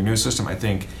system and your new system, I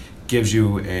think gives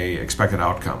you a expected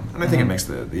outcome. And I think it makes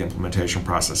the implementation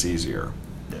process easier.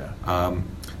 Yeah.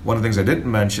 One of the things I didn't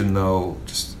mention, though,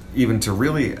 just even to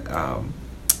really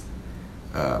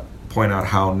point out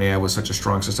how NAV was such a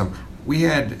strong system, we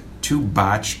had 2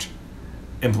 botched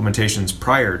implementations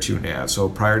prior to NAV. So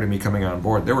prior to me coming on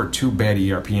board, there were 2 bad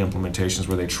ERP implementations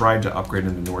where they tried to upgrade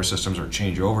into newer systems or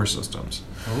change over systems.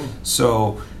 Oh.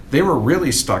 So they were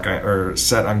really stuck or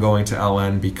set on going to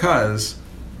LN because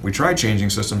we tried changing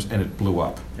systems and it blew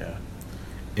up. Yeah.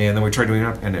 And then we tried doing it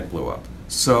up and it blew up.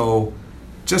 So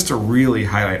just to really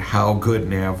highlight how good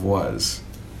NAV was,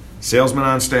 salesman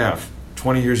on staff,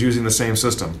 20 years using the same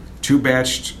system, 2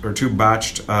 botched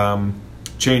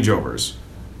changeovers,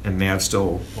 and NAV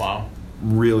still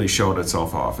really showed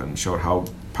itself off and showed how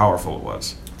powerful it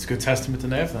was. It's a good testament to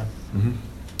NAV then. Mm-hmm.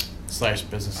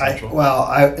 / Business Central.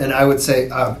 I would say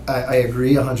I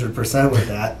agree 100% with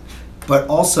that. But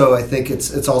also, I think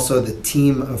it's also the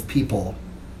team of people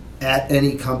at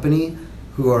any company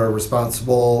who are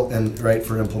responsible and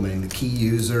for implementing, the key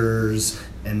users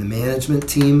and the management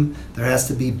team. There has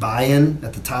to be buy-in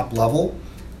at the top level,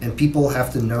 and people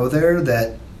have to know there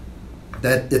that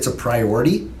it's a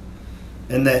priority,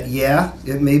 and that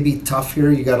it may be tough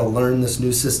here. You got to learn this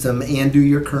new system and do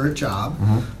your current job,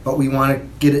 but we want to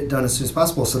get it done as soon as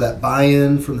possible. So that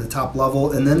buy-in from the top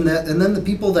level, and then the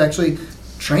people that actually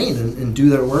train and do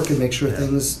their work and make sure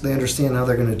they understand how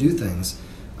they're going to do things.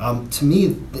 To me,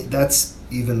 that's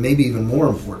maybe even more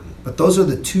important. But those are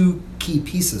the 2 key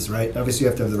pieces, right? Obviously, you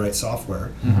have to have the right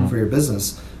software for your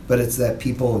business, but it's that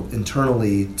people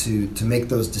internally to make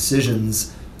those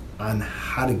decisions on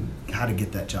how to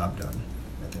get that job done,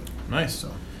 I think. Nice.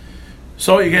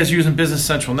 So you guys are using Business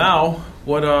Central now.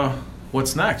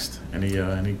 What's next?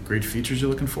 Any great features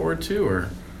you're looking forward to, or?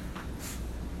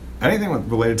 anything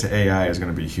related to AI is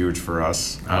going to be huge for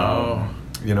us.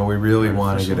 We really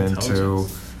want to get into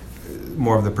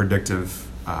more of the predictive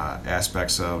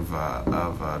aspects of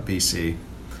BC.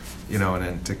 And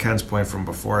then to Ken's point from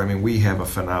before, we have a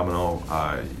phenomenal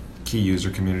key user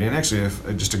community, and actually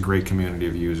just a great community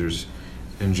of users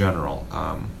in general.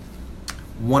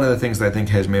 One of the things that I think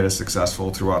has made us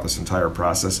successful throughout this entire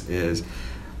process is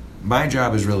my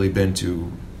job has really been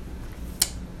to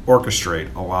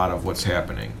orchestrate a lot of what's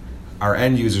happening. Our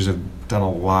end users have done a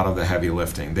lot of the heavy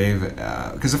lifting.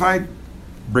 Because if I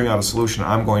bring out a solution,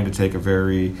 I'm going to take a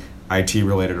very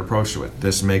IT-related approach to it.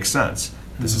 This makes sense.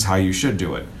 This is how you should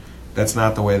do it. That's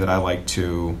not the way that I like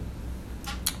to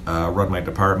run my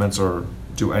departments or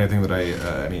do anything that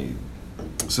any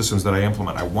systems that I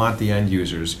implement. I want the end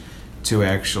users to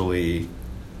actually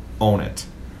own it.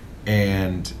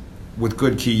 And with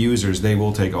good key users, they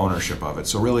will take ownership of it.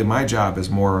 So really my job is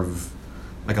more of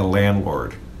like a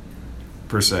landlord,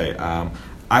 per se.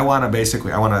 I want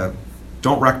to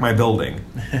don't wreck my building,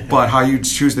 but how you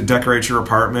choose to decorate your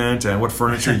apartment and what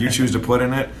furniture you choose to put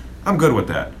in it, I'm good with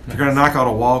that. If you're going to knock out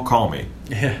a wall, call me.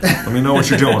 Yeah. Let me know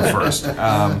what you're doing first.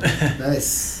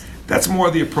 Nice. That's more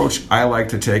the approach I like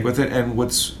to take with it, and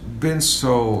what's been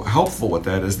so helpful with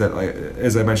that is that,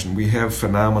 as I mentioned, we have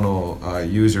phenomenal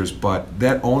users, but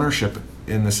that ownership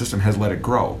in the system has let it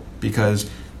grow because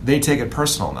they take it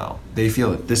personal now. They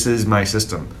feel that this is my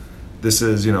system. This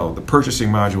is, the purchasing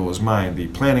module is mine, the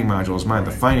planning module is mine,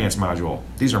 the finance module.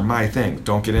 These are my things.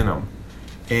 Don't get in them.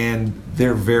 And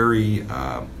they're very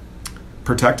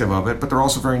protective of it, but they're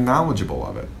also very knowledgeable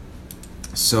of it.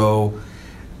 So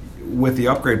with the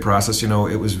upgrade process, it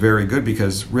was very good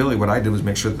because really what I did was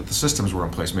make sure that the systems were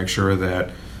in place, make sure that,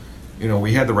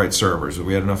 we had the right servers, that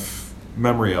we had enough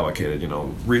memory allocated,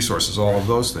 resources, all of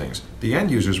those things. The end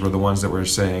users were the ones that were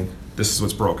saying, this is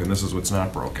what's broken, this is what's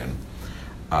not broken.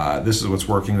 This is what's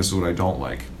working, this is what I don't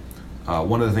like.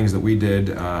 One of the things that we did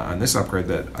on this upgrade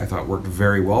that I thought worked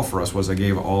very well for us was I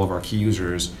gave all of our key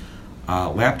users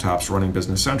laptops running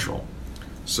Business Central.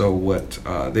 So what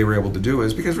they were able to do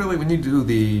is, because really when you do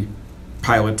the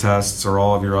pilot tests or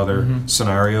all of your other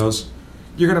scenarios,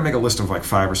 you're going to make a list of like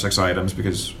 5 or 6 items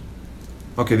because,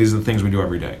 okay, these are the things we do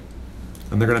every day.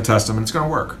 And they're going to test them and it's going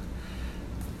to work.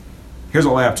 Here's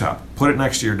a laptop. Put it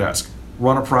next to your desk.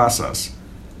 Run a process.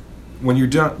 When you're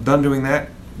done doing that,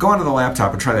 go onto the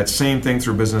laptop and try that same thing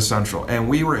through Business Central. And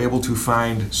we were able to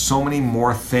find so many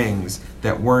more things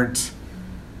that weren't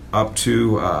up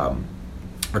to our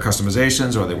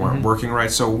customizations or they weren't working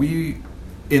right. So we,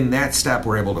 in that step,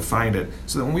 were able to find it.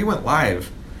 So that when we went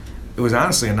live, it was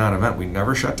honestly a non-event. We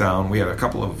never shut down. We had a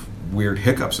couple of weird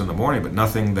hiccups in the morning, but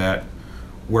nothing that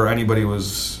where anybody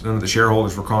was, none of the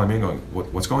shareholders were calling me and going,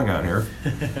 what's going on here?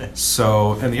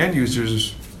 So, and the end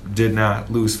users did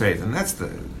not lose faith. And that's the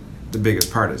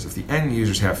biggest part is if the end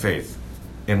users have faith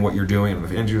in what you're doing and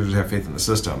if the end users have faith in the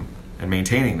system and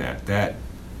maintaining that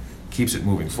keeps it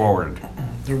moving forward.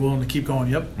 They're willing to keep going,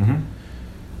 yep.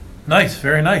 Nice,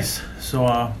 very nice. So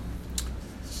I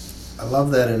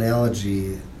love that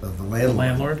analogy of the landlord.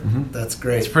 Landlord? That's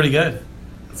great. It's pretty good.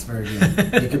 That's very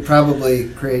good. You could probably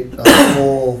create a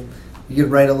whole, you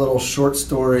could write a little short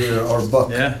story or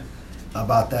book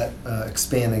about that,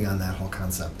 expanding on that whole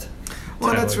concept.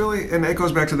 Well, that's really, and it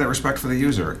goes back to that respect for the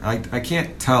user. I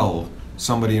can't tell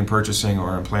somebody in purchasing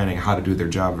or in planning how to do their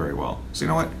job very well. So you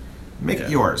know what? Make it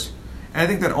yours. And I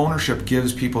think that ownership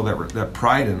gives people that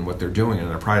pride in what they're doing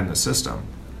and that pride in the system.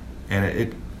 And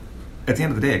it at the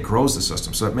end of the day, it grows the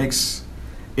system. So it makes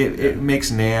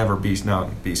NAV or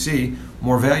BC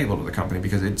more valuable to the company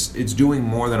because it's doing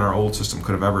more than our old system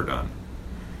could have ever done.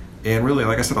 And really,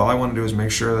 like I said, all I want to do is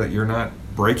make sure that you're not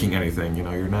breaking anything.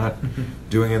 You're not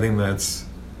doing anything that's,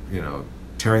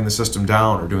 tearing the system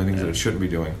down or doing things that it shouldn't be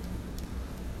doing.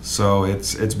 So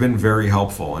it's been very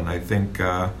helpful, and I think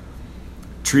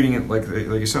treating it like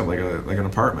you said, like an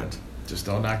apartment. Just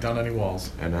don't knock down any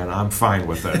walls. And then I'm fine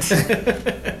with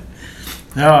it.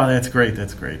 Oh, that's great.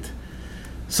 That's great.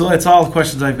 So that's all the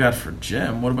questions I've got for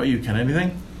Jim. What about you, Ken?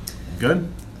 Anything? Good?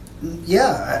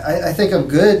 Yeah, I think I'm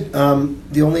good.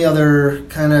 The only other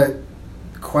kind of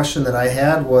question that I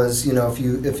had was,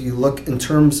 if you look in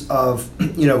terms of,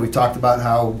 we talked about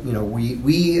how,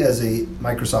 we as a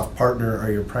Microsoft partner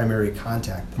are your primary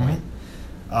contact point.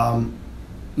 Do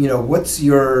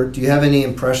you have any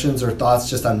impressions or thoughts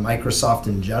just on Microsoft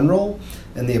in general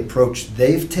and the approach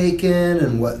they've taken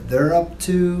and what they're up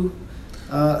to?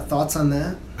 Thoughts on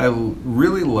that? I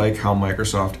really like how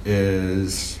Microsoft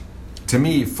is, to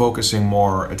me, focusing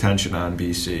more attention on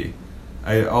BC.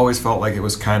 I always felt like it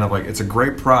was kind of like, it's a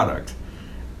great product,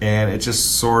 and it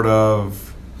just sort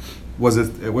of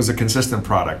it was a consistent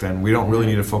product, and we don't really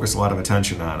need to focus a lot of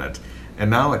attention on it. And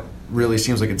now it really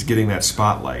seems like it's getting that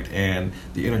spotlight, and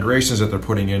the integrations that they're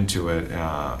putting into it,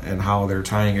 and how they're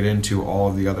tying it into all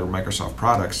of the other Microsoft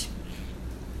products,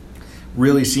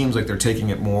 really seems like they're taking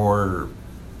it more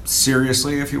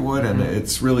seriously, if you would, and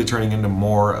it's really turning into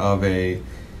more of a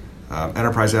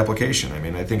enterprise application. I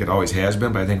mean, I think it always has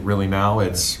been, but I think really now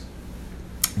it's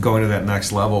going to that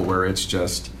next level where it's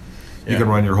just you can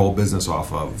run your whole business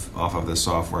off of this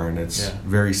software, and it's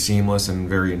very seamless and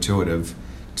very intuitive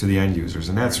to the end users,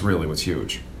 and that's really what's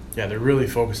huge. Yeah, they're really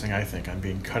focusing, I think, on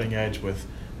being cutting edge with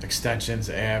extensions,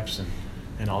 apps,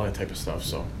 and all that type of stuff.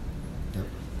 So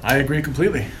I agree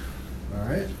completely. All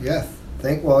right. Yeah.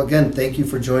 Thank you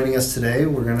for joining us today.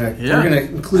 We're gonna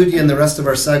include you in the rest of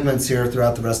our segments here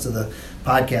throughout the rest of the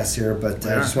podcast here. But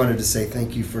I just wanted to say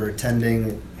thank you for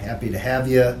attending. Happy to have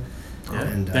you. Yeah.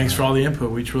 And thanks for all the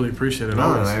input. We truly appreciate it.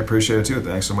 No, and I appreciate it too.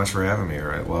 Thanks so much for having me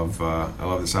here. I love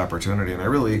this opportunity, and I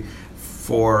really,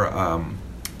 for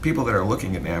people that are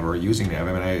looking at NAV or using NAV,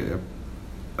 I mean,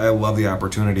 I love the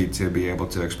opportunity to be able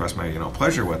to express my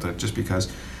pleasure with it, just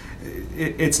because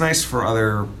it's nice for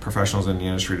other professionals in the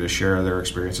industry to share their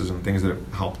experiences and things that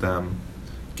help them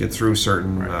get through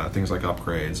certain things like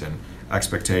upgrades and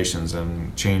expectations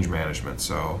and change management.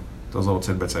 So those little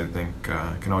tidbits, I think,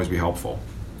 can always be helpful.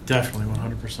 Definitely,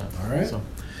 100%. All right. All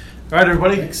right,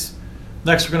 everybody. Thanks.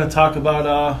 Next, we're going to talk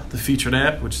about the featured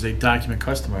app, which is a document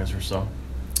customizer. So,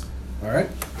 all right.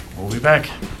 We'll be back.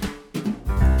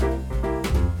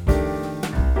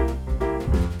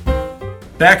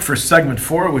 Back for segment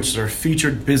 4, which is our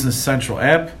featured Business Central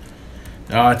app.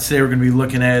 Today we're going to be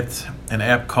looking at an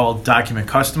app called Document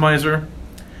Customizer.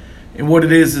 And what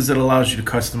it is it allows you to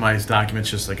customize documents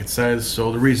just like it says.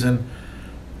 So the reason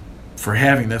for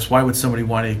having this, why would somebody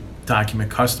want a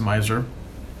document customizer?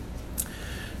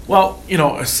 Well,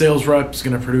 a sales rep is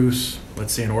going to produce,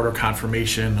 let's say, an order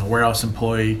confirmation. A warehouse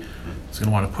employee is going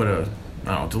to want to put a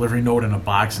delivery note in a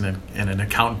box, and an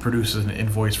accountant produces an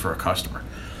invoice for a customer.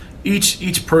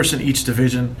 Each person, each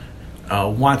division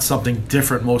wants something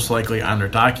different, most likely, on their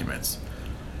documents.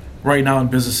 Right now in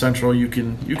Business Central, you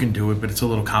can do it, but it's a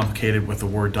little complicated with the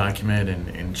Word document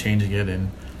and changing it,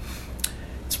 and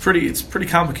it's pretty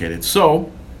complicated.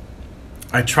 So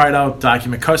I tried out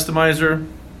Document Customizer.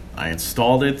 I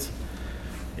installed it.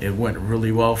 It went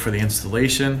really well for the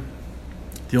installation.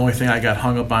 The only thing I got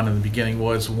hung up on in the beginning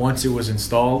was once it was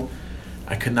installed,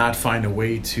 I could not find a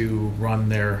way to run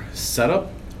their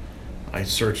setup. I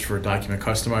searched for a Document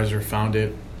Customizer, found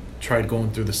it, tried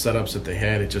going through the setups that they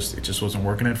had. It just wasn't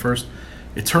working at first.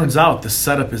 It turns out the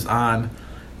setup is on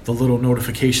the little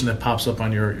notification that pops up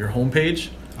on your homepage.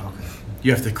 Okay.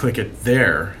 You have to click it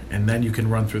there, and then you can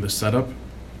run through the setup.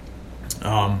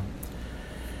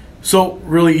 So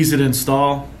really easy to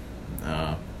install.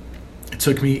 It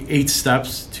took me 8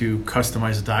 steps to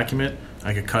customize a document.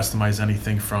 I could customize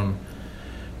anything from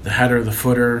the header, the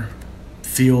footer,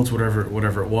 fields,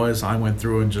 whatever it was. I went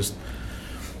through and just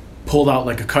pulled out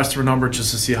like a customer number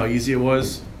just to see how easy it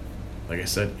was. Like I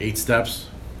said, 8 steps,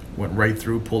 went right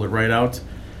through, pulled it right out.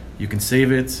 You can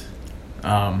save it.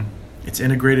 It's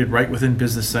integrated right within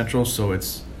Business Central, so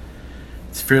it's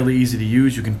fairly easy to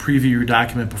use. You can preview your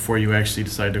document before you actually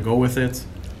decide to go with it.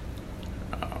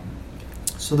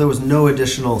 So there was no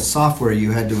additional software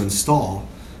you had to install.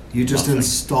 You just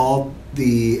installed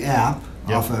the app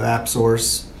off of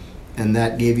AppSource, and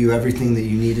that gave you everything that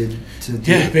you needed to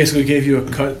do? Yeah, basically gave you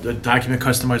a document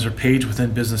customizer page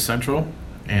within Business Central,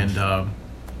 and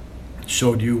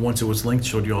showed you, once it was linked,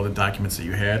 showed you all the documents that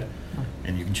you had,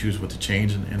 and you can choose what to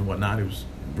change and whatnot. It was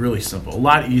really simple. A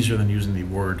lot easier than using the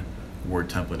Word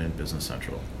template in Business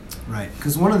Central. Right,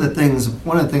 because one of the things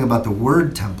about the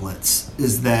Word templates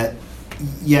is that,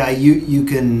 you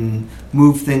can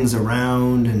move things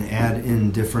around and add in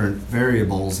different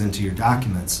variables into your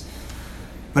documents.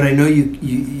 But I know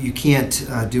you can't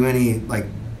do any like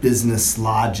business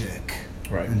logic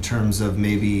in terms of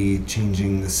maybe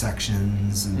changing the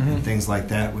sections and things like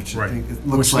that, which I think it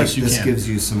looks like this gives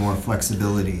you some more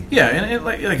flexibility. Yeah, and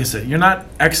like I said, you're not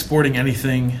exporting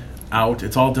anything out.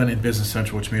 It's all done in Business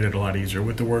Central, which made it a lot easier.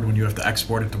 With the Word, when you have to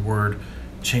export it to Word,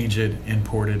 change it,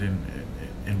 import it, and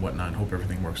whatnot. Hope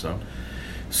everything works out.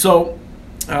 So,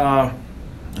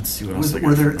 let's see what else.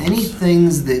 Were there any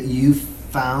things that you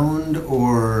found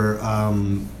or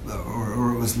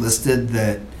it was listed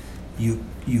that you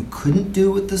couldn't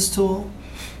do with this tool?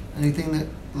 Anything that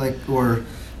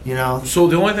So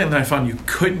the only thing that I found you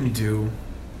couldn't do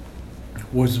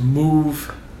was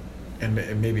move, and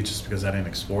maybe just because I didn't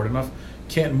explore it enough,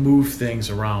 can't move things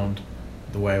around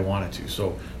the way I wanted to.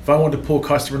 So if I wanted to pull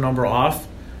customer number off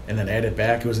and then add it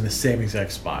back, it was in the same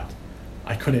exact spot.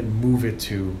 I couldn't move it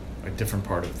to a different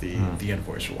part of the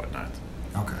invoice or whatnot.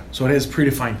 Okay. So it has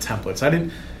predefined templates. I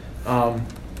didn't.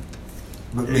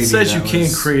 But It says you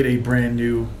can't create a brand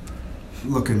new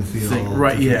look and feel thing,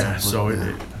 right? Yeah. template, So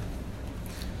yeah.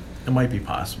 it might be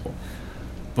possible,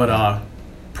 but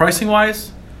pricing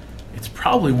wise, it's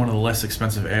probably one of the less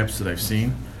expensive apps that I've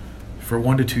seen. For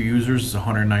 1 to 2 users, it's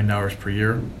 $109 per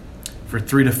year. For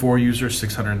 3 to 4 users,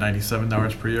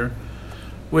 $697 per year.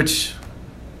 Which,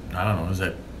 I don't know, does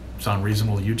that sound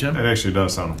reasonable to you, Jim? It actually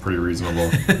does sound pretty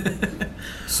reasonable.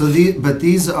 So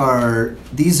these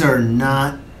are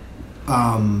not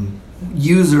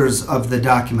users of the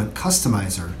document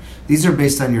customizer. These are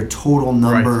based on your total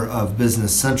number of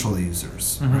Business Central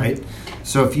users, right?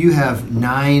 So if you have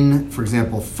 9, for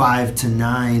example, 5 to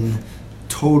 9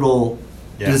 total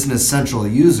Business Central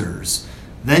users,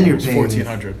 then you're paying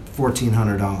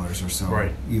 $1,400 or so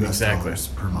U.S. dollars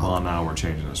per month. Well, now we're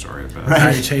changing the story a bit. Now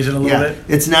you're changing it a little bit?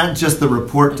 It's not just the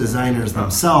report designers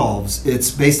themselves.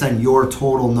 It's based on your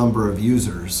total number of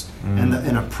users and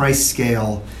a price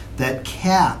scale that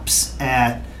caps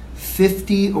at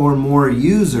 50 or more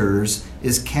users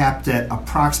is capped at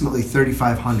approximately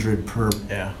 $3,500 per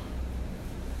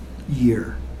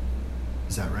year.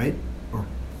 Is that right? Or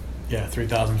yeah,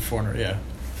 3,400. Yeah.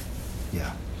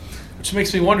 Yeah. Which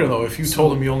makes me wonder though, if you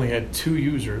told them you only had 2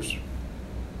 users.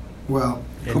 Well,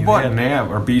 who bought NAV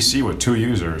or BC with 2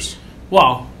 users?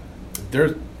 Well,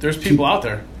 there's people out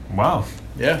there. Wow.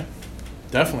 Yeah,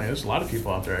 definitely. There's a lot of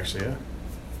people out there actually. Yeah.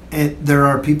 And there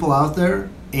are people out there,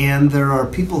 and there are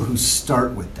people who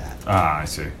start with that. Ah, I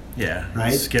see. Yeah.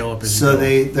 Right. Scale up as so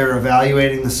you go. they're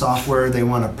evaluating the software. They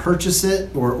want to purchase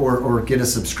it or get a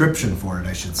subscription for it,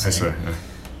 I should say. I see. Yeah.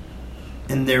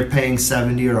 And they're paying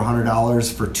 $70 or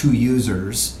 $100 for 2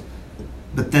 users,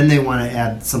 but then they want to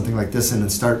add something like this in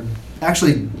and start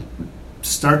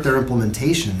their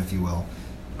implementation, if you will,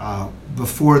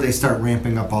 before they start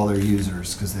ramping up all their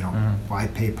users, because they don't. Why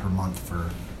pay per month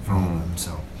for all of them?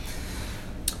 So.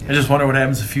 I just wonder what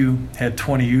happens if you had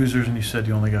 20 users and you said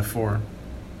you only got 4.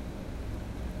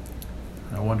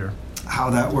 I wonder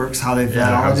how that works, how they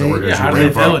how do validate. they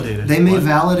validate it? They may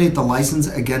validate the license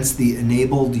against the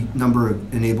enabled number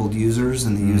of enabled users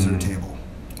in the user table.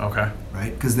 Okay.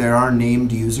 Right, because there are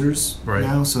named users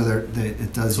now, so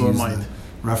it does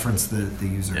reference the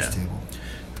users table.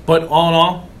 But all in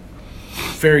all,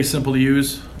 very simple to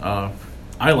use. I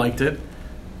liked it.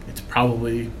 It's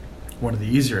probably one of the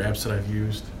easier apps that I've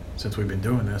used since we've been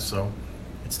doing this, so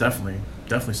it's definitely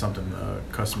something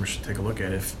customers should take a look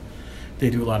at if they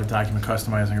do a lot of document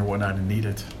customizing or whatnot and need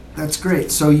it. That's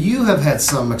great. So you have had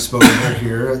some exposure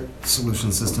here at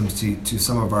Solution Systems to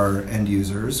some of our end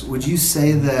users. Would you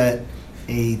say that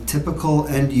a typical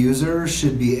end user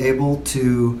should be able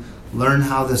to learn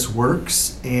how this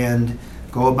works and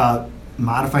go about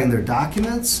modifying their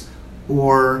documents,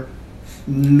 or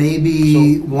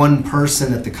maybe one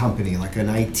person at the company, like an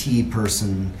IT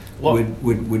person,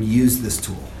 would use this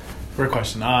tool? Great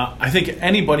question. I think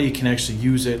anybody can actually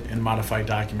use it and modify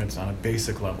documents on a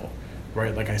basic level,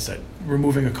 right? Like I said,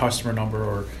 removing a customer number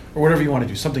or whatever you want to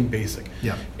do, something basic.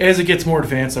 Yeah. As it gets more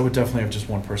advanced, I would definitely have just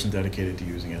one person dedicated to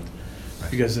using it,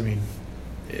 because I mean,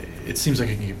 it seems like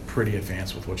it can get pretty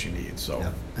advanced with what you need. So.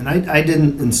 Yeah. And I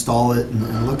didn't install it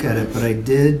and look at it, but I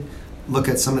did look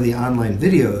at some of the online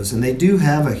videos, and they do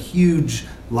have a huge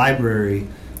library.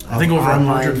 I think over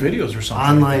 100 videos or something.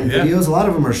 Online videos. A lot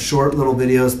of them are short little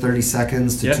videos, 30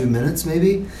 seconds to 2 minutes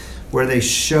maybe, where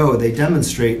they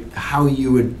demonstrate how do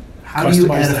you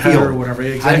add a field, or whatever.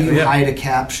 Exactly, how do you hide a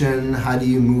caption, how do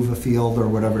you move a field or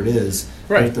whatever it is.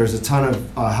 Right. There's a ton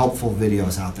of helpful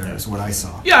videos out there is what I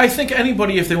saw. Yeah, I think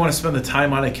anybody, if they want to spend the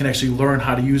time on it, can actually learn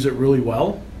how to use it really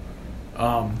well.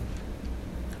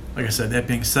 Like I said, that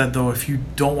being said, though, if you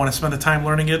don't want to spend the time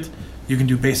learning it, you can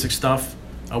do basic stuff.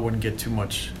 I wouldn't get too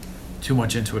much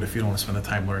into it if you don't want to spend the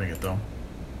time learning it, though.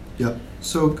 Yep.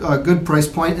 So a good price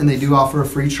point, and they do offer a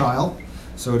free trial.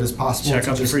 So it is possible check to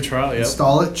out the just free trial,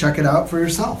 install it, check it out for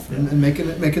yourself, and make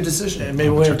a decision. And maybe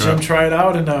we'll have Jim try it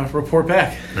out and report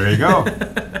back. There you go.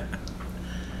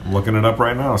 I'm looking it up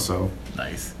right now. So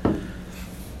nice. All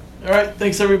right.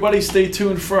 Thanks, everybody. Stay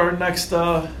tuned for our next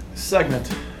segment.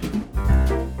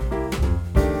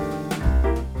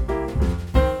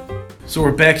 So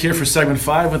we're back here for segment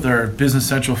 5 with our Business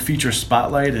Central feature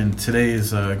spotlight, and today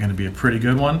is going to be a pretty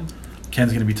good one.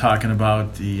 Ken's going to be talking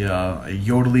about the a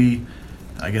Yodlee,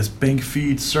 I guess, bank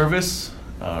feed service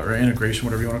or integration,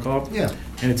 whatever you want to call it. Yeah.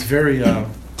 And it's very good,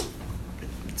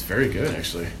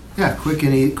 actually. Yeah, quick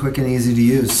and easy to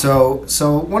use. So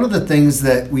one of the things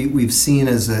that we've seen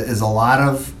is a lot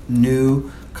of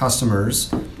new customers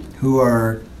who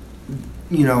are,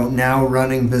 now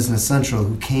running Business Central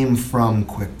who came from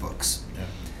QuickBooks. Yeah.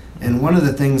 And one of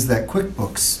the things that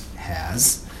QuickBooks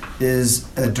has is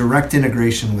a direct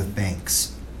integration with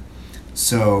banks.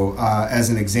 So, as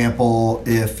an example,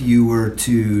 if you were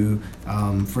to,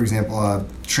 for example,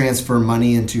 transfer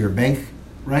money into your bank,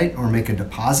 right, or make a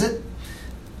deposit,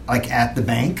 like at the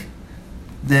bank,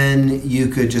 then you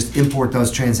could just import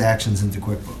those transactions into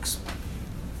QuickBooks.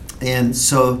 And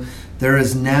so there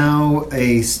is now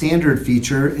a standard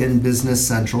feature in Business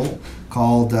Central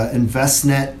called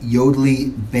InvestNet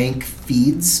Yodlee Bank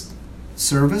Feeds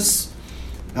service,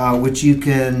 which you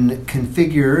can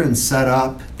configure and set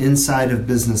up inside of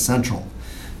Business Central.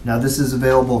 Now, this is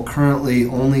available currently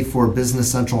only for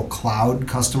Business Central Cloud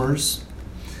customers.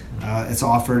 It's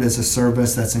offered as a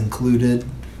service that's included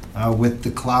with the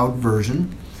cloud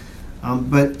version.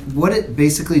 But what it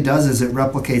basically does is it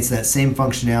replicates that same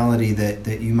functionality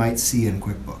that you might see in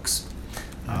QuickBooks.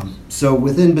 So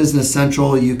within Business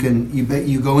Central, you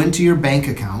go into your bank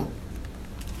account,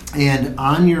 and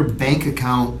on your bank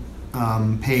account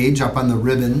page, up on the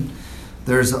ribbon,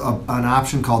 there's an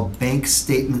option called Bank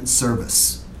Statement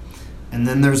Service. And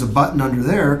then there's a button under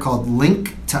there called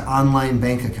Link to Online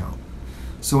Bank Account.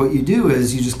 So what you do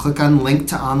is you just click on Link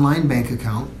to Online Bank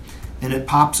Account, and it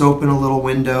pops open a little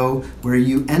window where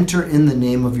you enter in the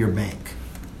name of your bank.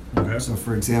 Okay. So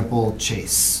for example,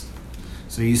 Chase.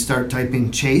 So you start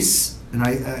typing Chase, and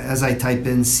as I type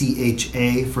in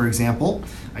CHA, for example,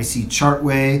 I see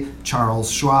Chartway, Charles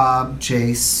Schwab,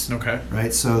 Chase. Okay.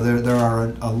 Right. So there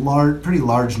are a pretty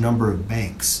large number of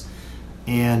banks,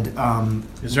 and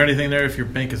is there anything there if your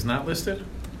bank is not listed,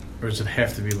 or does it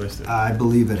have to be listed? I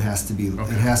believe it has to be. Okay.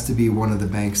 It has to be one of the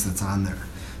banks that's on there.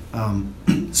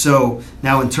 So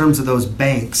now in terms of those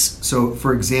banks, so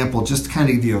for example, just to kind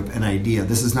of give you an idea,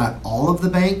 this is not all of the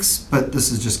banks, but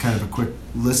this is just kind of a quick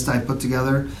list I put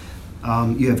together.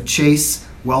 You have Chase,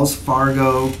 Wells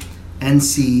Fargo,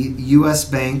 NC, US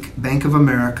Bank, Bank of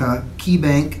America,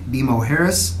 KeyBank, BMO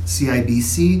Harris,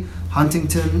 CIBC,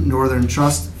 Huntington, Northern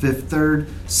Trust, Fifth Third,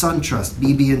 SunTrust,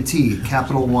 BB&T,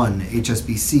 Capital One,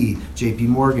 HSBC, JP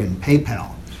Morgan,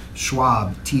 PayPal,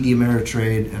 Schwab, TD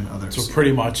Ameritrade, and others. So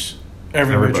pretty much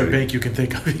every Everybody. major bank you can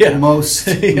think of. Yeah. Most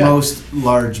Yeah. most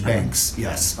large banks,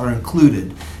 yes, are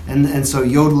included, and so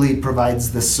Yodlee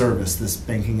provides this service, this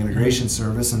banking integration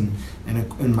service, and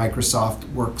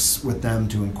Microsoft works with them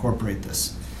to incorporate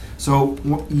this. So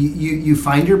you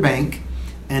find your bank,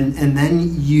 and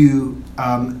then you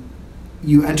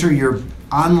enter your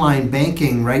online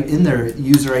banking right in there,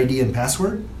 user ID and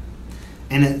password,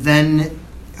 and it then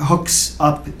hooks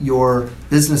up your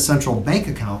Business Central bank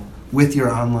account with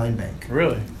your online bank.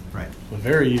 Really? Right. Well,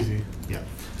 very easy. Yeah.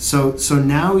 So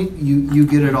now you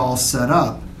get it all set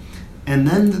up, and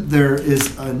then there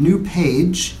is a new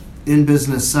page in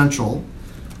Business Central.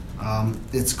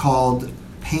 It's called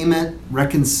Payment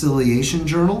Reconciliation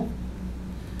Journal.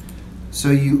 So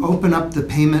you open up the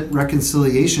Payment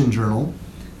Reconciliation Journal,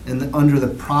 and under the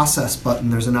Process button,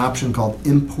 there's an option called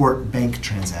Import Bank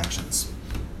Transactions.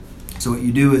 So what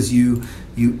you do is you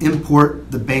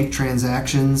import the bank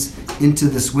transactions into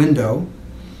this window,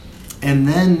 and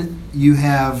then you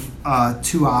have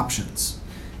two options.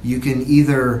 You can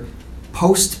either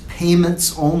post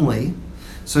payments only,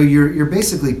 so you're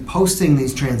basically posting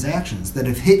these transactions that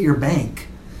have hit your bank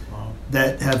Wow.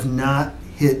 that have not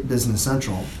hit Business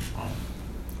Central, Wow.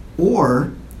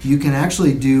 or you can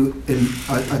actually do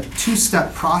a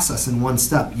two-step process in one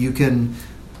step. You can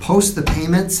post the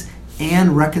payments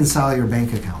and reconcile your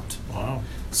bank account. Wow.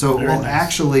 So it Very will nice.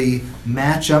 actually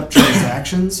match up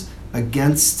transactions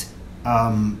against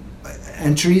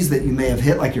entries that you may have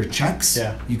hit, like your checks.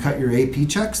 Yeah. You cut your AP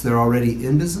checks; they're already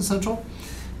in Business Central,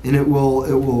 and it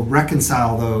will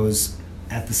reconcile those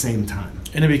at the same time.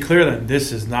 And to be clear, then,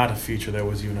 this is not a feature that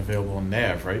was even available in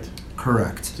NAV, right?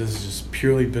 Correct. This is just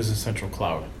purely Business Central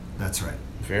Cloud. That's right.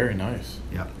 Very nice.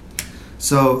 Yeah.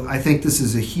 So I think this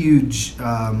is a huge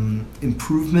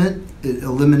improvement. It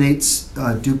eliminates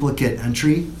duplicate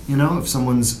entry. If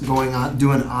someone's doing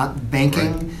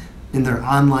banking Right. in their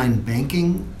online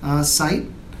banking site,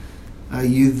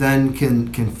 you then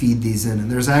can feed these in.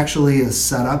 And there's actually a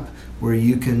setup where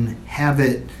you can have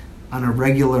it on a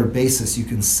regular basis. You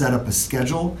can set up a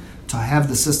schedule to have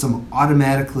the system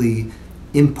automatically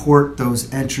import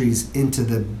those entries into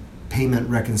the Payment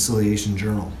Reconciliation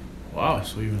Journal. Wow.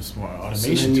 So even some more So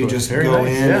automation then you to it. just Very go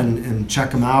nice. in Yeah. and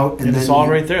check them out, And then it's all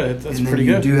you- right there. That's and pretty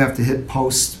then good. you do have to hit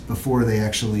post before they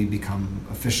actually become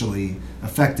officially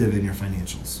effective in your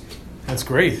financials. That's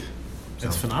great.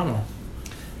 That's So- phenomenal.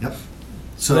 Yep.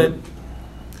 So So that,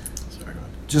 sorry, go ahead.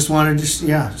 just wanted to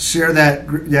share that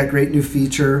great new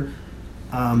feature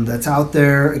that's out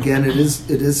there. Again, it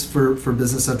is for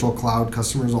Business Central Cloud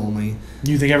customers only.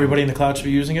 Do you think everybody in the cloud should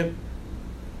be using it?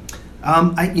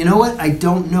 You know what? I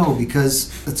don't know, because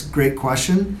that's a great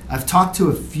question. I've talked to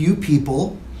a few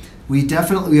people. We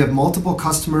have multiple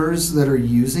customers that are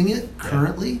using it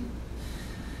currently.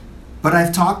 But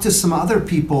I've talked to some other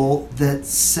people that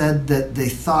said that they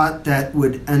thought that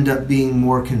would end up being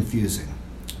more confusing.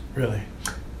 Really?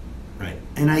 Right.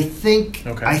 And I think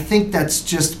that's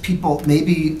just people.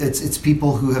 Maybe it's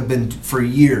people who have been for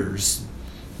years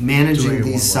managing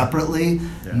these separately,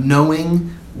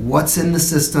 knowing what's in the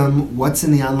system, what's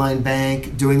in the online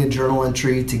bank, doing a journal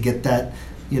entry to get that,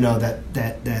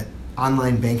 that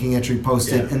online banking entry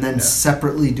posted, and then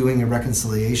separately doing a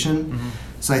reconciliation. Mm-hmm.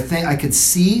 So I think I could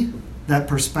see that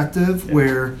perspective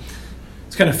where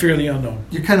it's kind of fear of the unknown.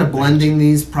 You're kind of blending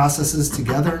these processes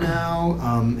together now,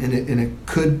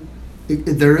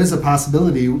 there is a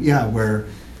possibility, where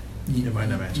it might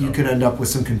not match you up. could end up with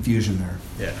some confusion there.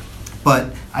 Yeah.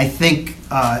 But I think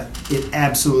it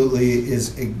absolutely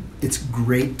is. It's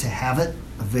great to have it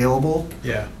available.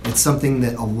 Yeah. It's something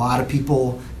that a lot of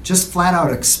people just flat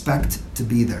out expect to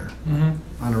be there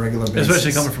on a regular basis.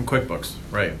 Especially coming from QuickBooks,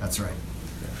 right? That's right.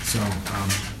 Yeah.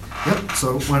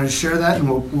 So wanted to share that, and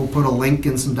we'll put a link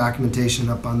and some documentation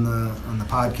up on the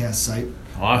podcast site.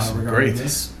 Awesome, great.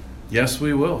 This. Yes,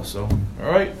 we will. So, all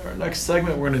right, our next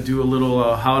segment, we're going to do a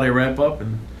little holiday wrap up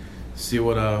and see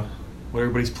what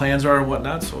everybody's plans are and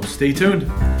whatnot. So stay tuned.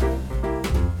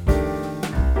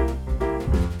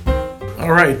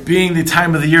 All right, being the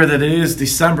time of the year that it is,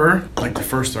 December, I'd like to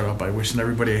first start out by wishing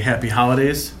everybody a happy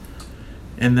holidays,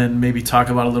 and then maybe talk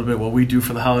about a little bit what we do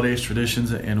for the holidays,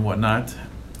 traditions, and whatnot.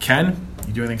 Ken,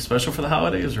 you do anything special for the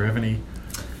holidays, or have any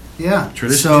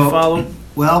traditions you follow?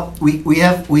 Well, we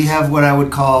have what I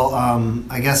would call,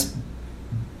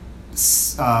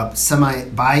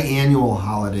 semi-biannual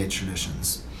holiday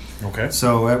traditions. Okay.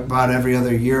 So about every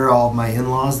other year, all of my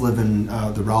in-laws live in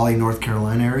the Raleigh, North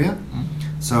Carolina area.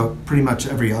 Mm-hmm. So pretty much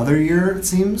every other year, it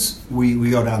seems, we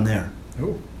go down there.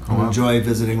 Oh, and enjoy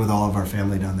visiting with all of our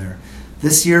family down there.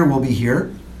 This year, we'll be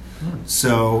here.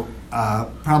 So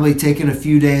probably taking a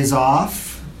few days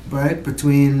off, right,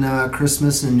 between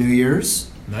Christmas and New Year's.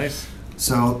 Nice.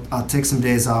 So I'll take some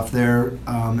days off there.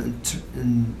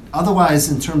 And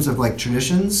otherwise, in terms of like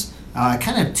traditions, I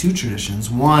kind of have two traditions.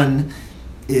 One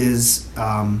is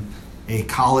a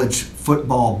college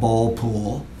football bowl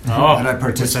pool that I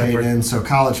participate in. So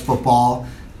college football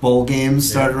bowl games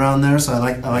start around there. So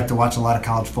I like to watch a lot of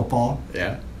college football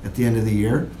at the end of the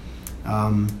year.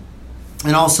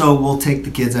 And also, we'll take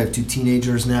the kids. I have two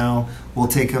teenagers now. We'll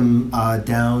take them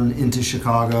down into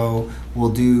Chicago. We'll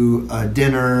do a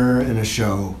dinner and a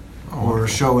show, or a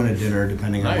show and a dinner,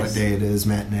 depending on what day it is,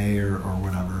 matinee or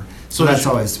whatever. So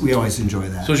we always enjoy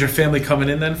that. So is your family coming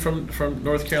in then from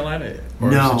North Carolina?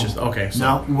 Or no. Is it just, okay. So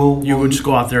no, we'll would just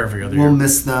go out there every other year? We'll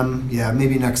miss them. Yeah,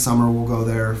 maybe next summer we'll go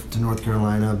there to North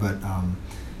Carolina. But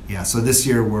so this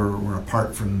year we're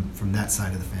apart from that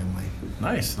side of the family.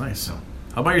 Nice. So.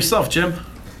 How about yourself, Jim?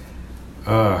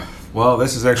 Well,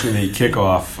 this is actually the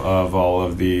kickoff of all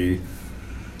of the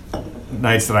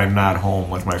nights that I'm not home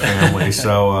with my family.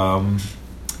 So,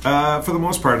 for the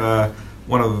most part,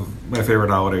 one of my favorite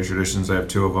holiday traditions, I have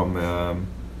two of them,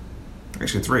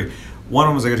 actually three. One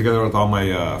of them is I get together with all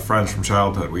my friends from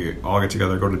childhood. We all get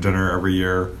together, go to dinner every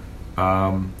year.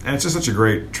 And it's just such a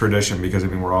great tradition because,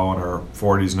 we're all in our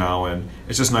 40s now, and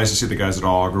it's just nice to see the guys that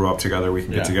all grew up together. We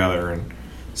can get together and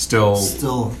still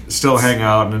hang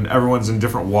out, and everyone's in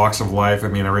different walks of life.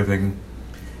 Everything,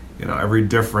 every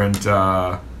different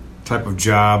type of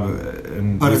job.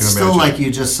 But it's still like you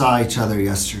just saw each other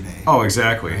yesterday. Oh,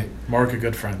 exactly. Right? Mark of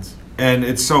good friends. And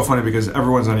it's so funny because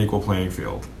everyone's on equal playing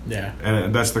field. Yeah.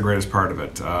 And that's the greatest part of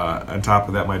it. On top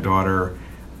of that, my daughter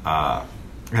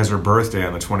has her birthday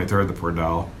on the 23rd, the poor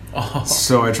doll. Oh.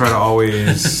 So I try to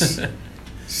always...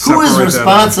 Who is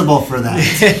responsible for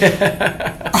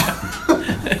that?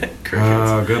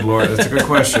 Oh, good Lord. That's a good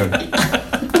question.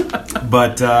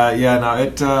 But,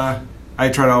 I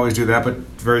try to always do that, but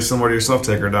very similar to yourself,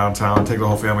 take her downtown, take the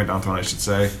whole family downtown, I should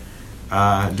say.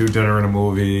 Do dinner and a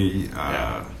movie.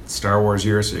 Star Wars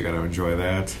year, so you got to enjoy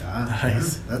that.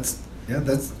 Nice.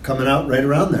 That's coming out right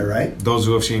around there, right? Those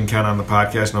who have seen Ken on the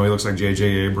podcast know he looks like J.J.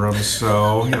 Abrams,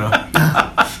 so,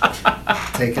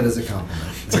 Take it as a compliment.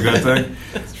 It's a good thing.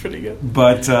 It's pretty good.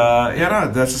 But,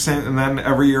 that's the same. And then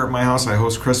every year at my house, I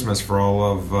host Christmas for all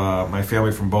of my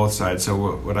family from both sides.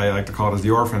 So what I like to call it is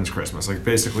the orphan's Christmas. Like,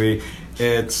 basically,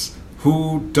 it's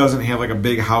who doesn't have, like, a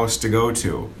big house to go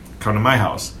to? Come to my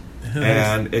house.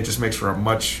 And it just makes for a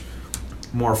much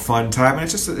more fun time, and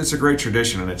it's a great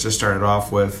tradition. And it just started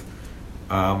off with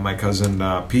my cousin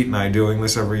Pete and I doing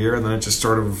this every year, and then it just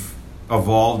sort of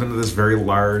evolved into this very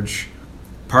large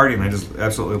party, and I just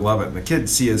absolutely love it. And the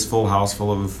kids see his full house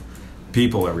full of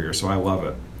people every year, so I love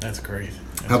it. That's great.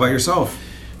 How about yourself?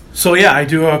 So yeah, I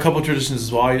do a couple of traditions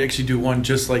as well. I actually do one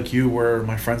just like you, where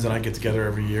my friends and I get together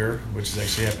every year, which is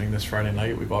actually happening this Friday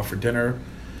night. We go out for dinner,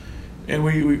 and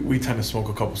we tend to smoke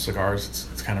a couple cigars.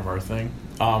 It's kind of our thing.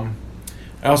 I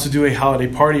also do a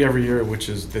holiday party every year, which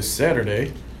is this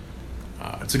Saturday.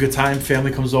 It's a good time.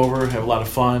 Family comes over, have a lot of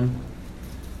fun,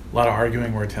 a lot of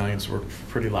arguing. We're Italians, so we're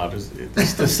pretty loud.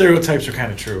 The stereotypes are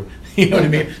kind of true. You know what I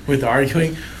mean? With the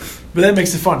arguing. But that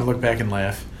makes it fun to look back and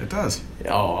laugh. It does. Oh,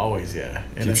 always, yeah.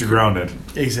 And keeps you grounded.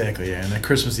 Exactly, yeah. And then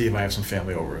Christmas Eve, I have some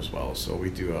family over as well, so we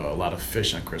do a lot of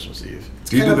fish on Christmas Eve.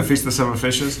 Do you do the Feast of the Seven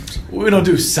Fishes? We don't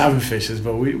do 7 fishes,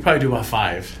 but we probably do about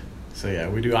 5. So yeah,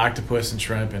 we do octopus and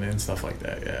shrimp and stuff like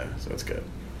that. Yeah, so it's good.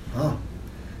 Oh,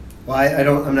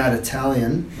 well, I'm not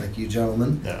Italian like you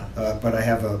gentlemen. Yeah. But I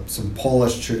have some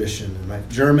Polish tradition, and my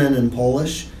German and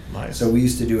Polish. Nice. So we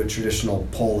used to do a traditional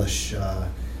Polish.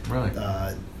 Really?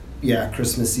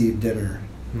 Christmas Eve dinner.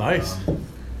 Nice.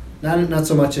 Not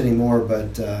so much anymore,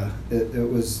 but it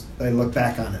was. I look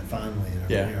back on it fondly.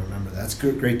 And I remember that. That's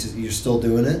great. You're still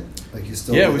doing it, like you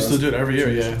still. Yeah, we still do it every year.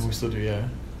 Yeah, we still do. Yeah.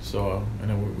 So and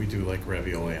then we do like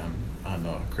ravioli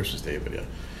on Christmas Day, but yeah.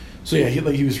 So yeah,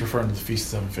 he was referring to the Feast of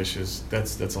Seven Fishes.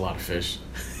 That's a lot of fish.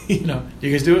 You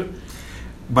guys do it?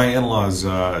 My in-laws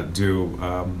do.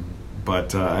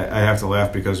 But I have to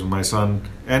laugh because my son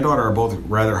and daughter are both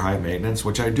rather high maintenance,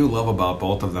 which I do love about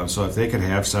both of them. So if they could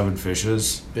have 7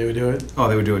 fishes, they would do it. Oh,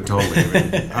 they would do it totally.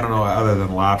 I don't know, other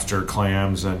than lobster,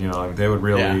 clams, and they would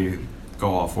really go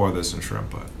all for this and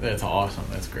shrimp. But that's awesome.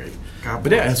 That's great. God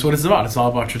but yeah, that's what it's about. It's all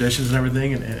about traditions and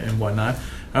everything and whatnot.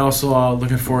 I also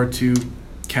looking forward to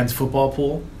Ken's football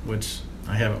pool, which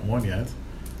I haven't won yet.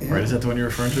 Yeah. Right, is that the one you're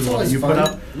referring to? The one that you put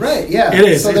up? Right, yeah. It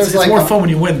is. So it's more fun when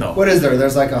you win, though. What is there?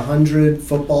 There's like 100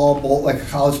 football bowl, like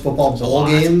college football bowl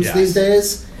games these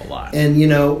days. A lot. And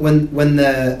when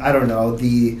the I don't know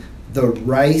the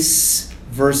Rice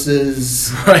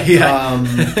versus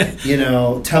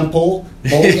Temple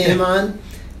bowl game on,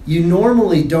 you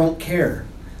normally don't care.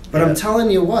 But I'm telling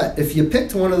you what, if you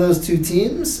picked one of those two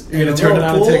teams, you're gonna turn it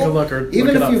on and take a look, or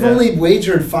even if you've only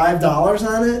wagered $5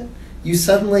 on it, you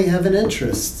suddenly have an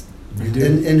interest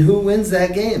in who wins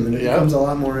that game, and it becomes a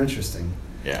lot more interesting.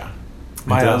 Yeah,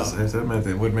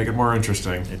 it would make it more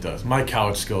interesting. It does. My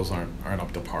college skills aren't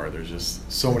up to par. There's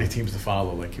just so many teams to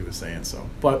follow, like he was saying. So,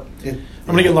 but I'm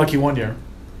gonna get lucky one year.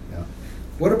 Yeah.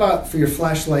 What about for your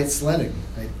flashlight sledding?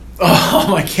 Oh,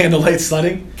 my candlelight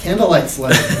sledding. Candlelight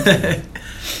sledding.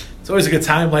 It's always a good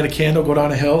time. Light a candle, go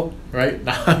down a hill. Right?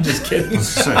 No, I'm just kidding.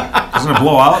 Doesn't it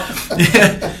blow out?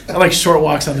 Yeah. I like short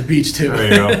walks on the beach, too. There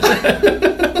you go.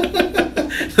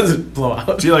 Doesn't blow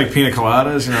out. Do you like pina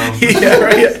coladas, Yeah,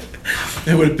 right?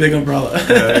 With a big umbrella. Yeah,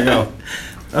 there you go.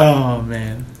 Oh,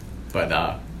 man. But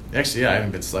actually, I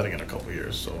haven't been sledding in a couple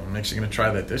years, so I'm actually going to try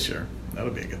that this year.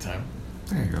 That'll be a good time.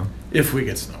 There you go. If we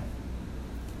get snow.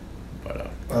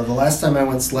 But the last time I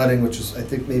went sledding, which was, I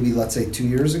think, maybe, let's say 2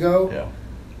 years ago,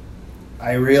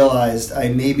 I realized I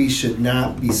maybe should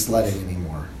not be sledding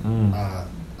anymore.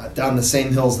 Down the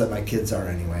same hills that my kids are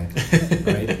anyway.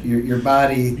 Right? Your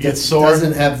body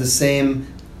doesn't have the same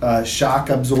shock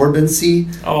absorbency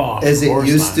as it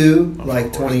used to,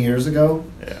 like 20 years ago.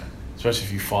 Yeah, especially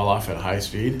if you fall off at high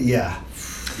speed. Yeah.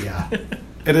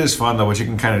 It is fun, though, but you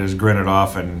can kind of just grin it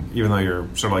off, and even though you're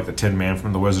sort of like the Tin Man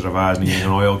from The Wizard of Oz and you get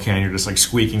an oil can, you're just like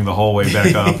squeaking the whole way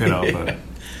back up, But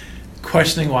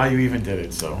questioning why you even did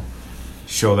it, so...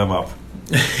 Show them up.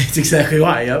 It's exactly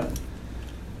why, yep.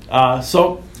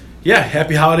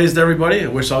 Happy holidays to everybody. I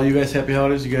wish all you guys happy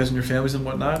holidays, you guys and your families and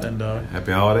whatnot. And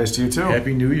happy holidays to you, too.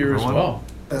 Happy New Year as well.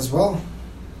 As well.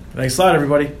 Thanks a lot,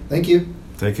 everybody. Thank you.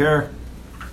 Take care.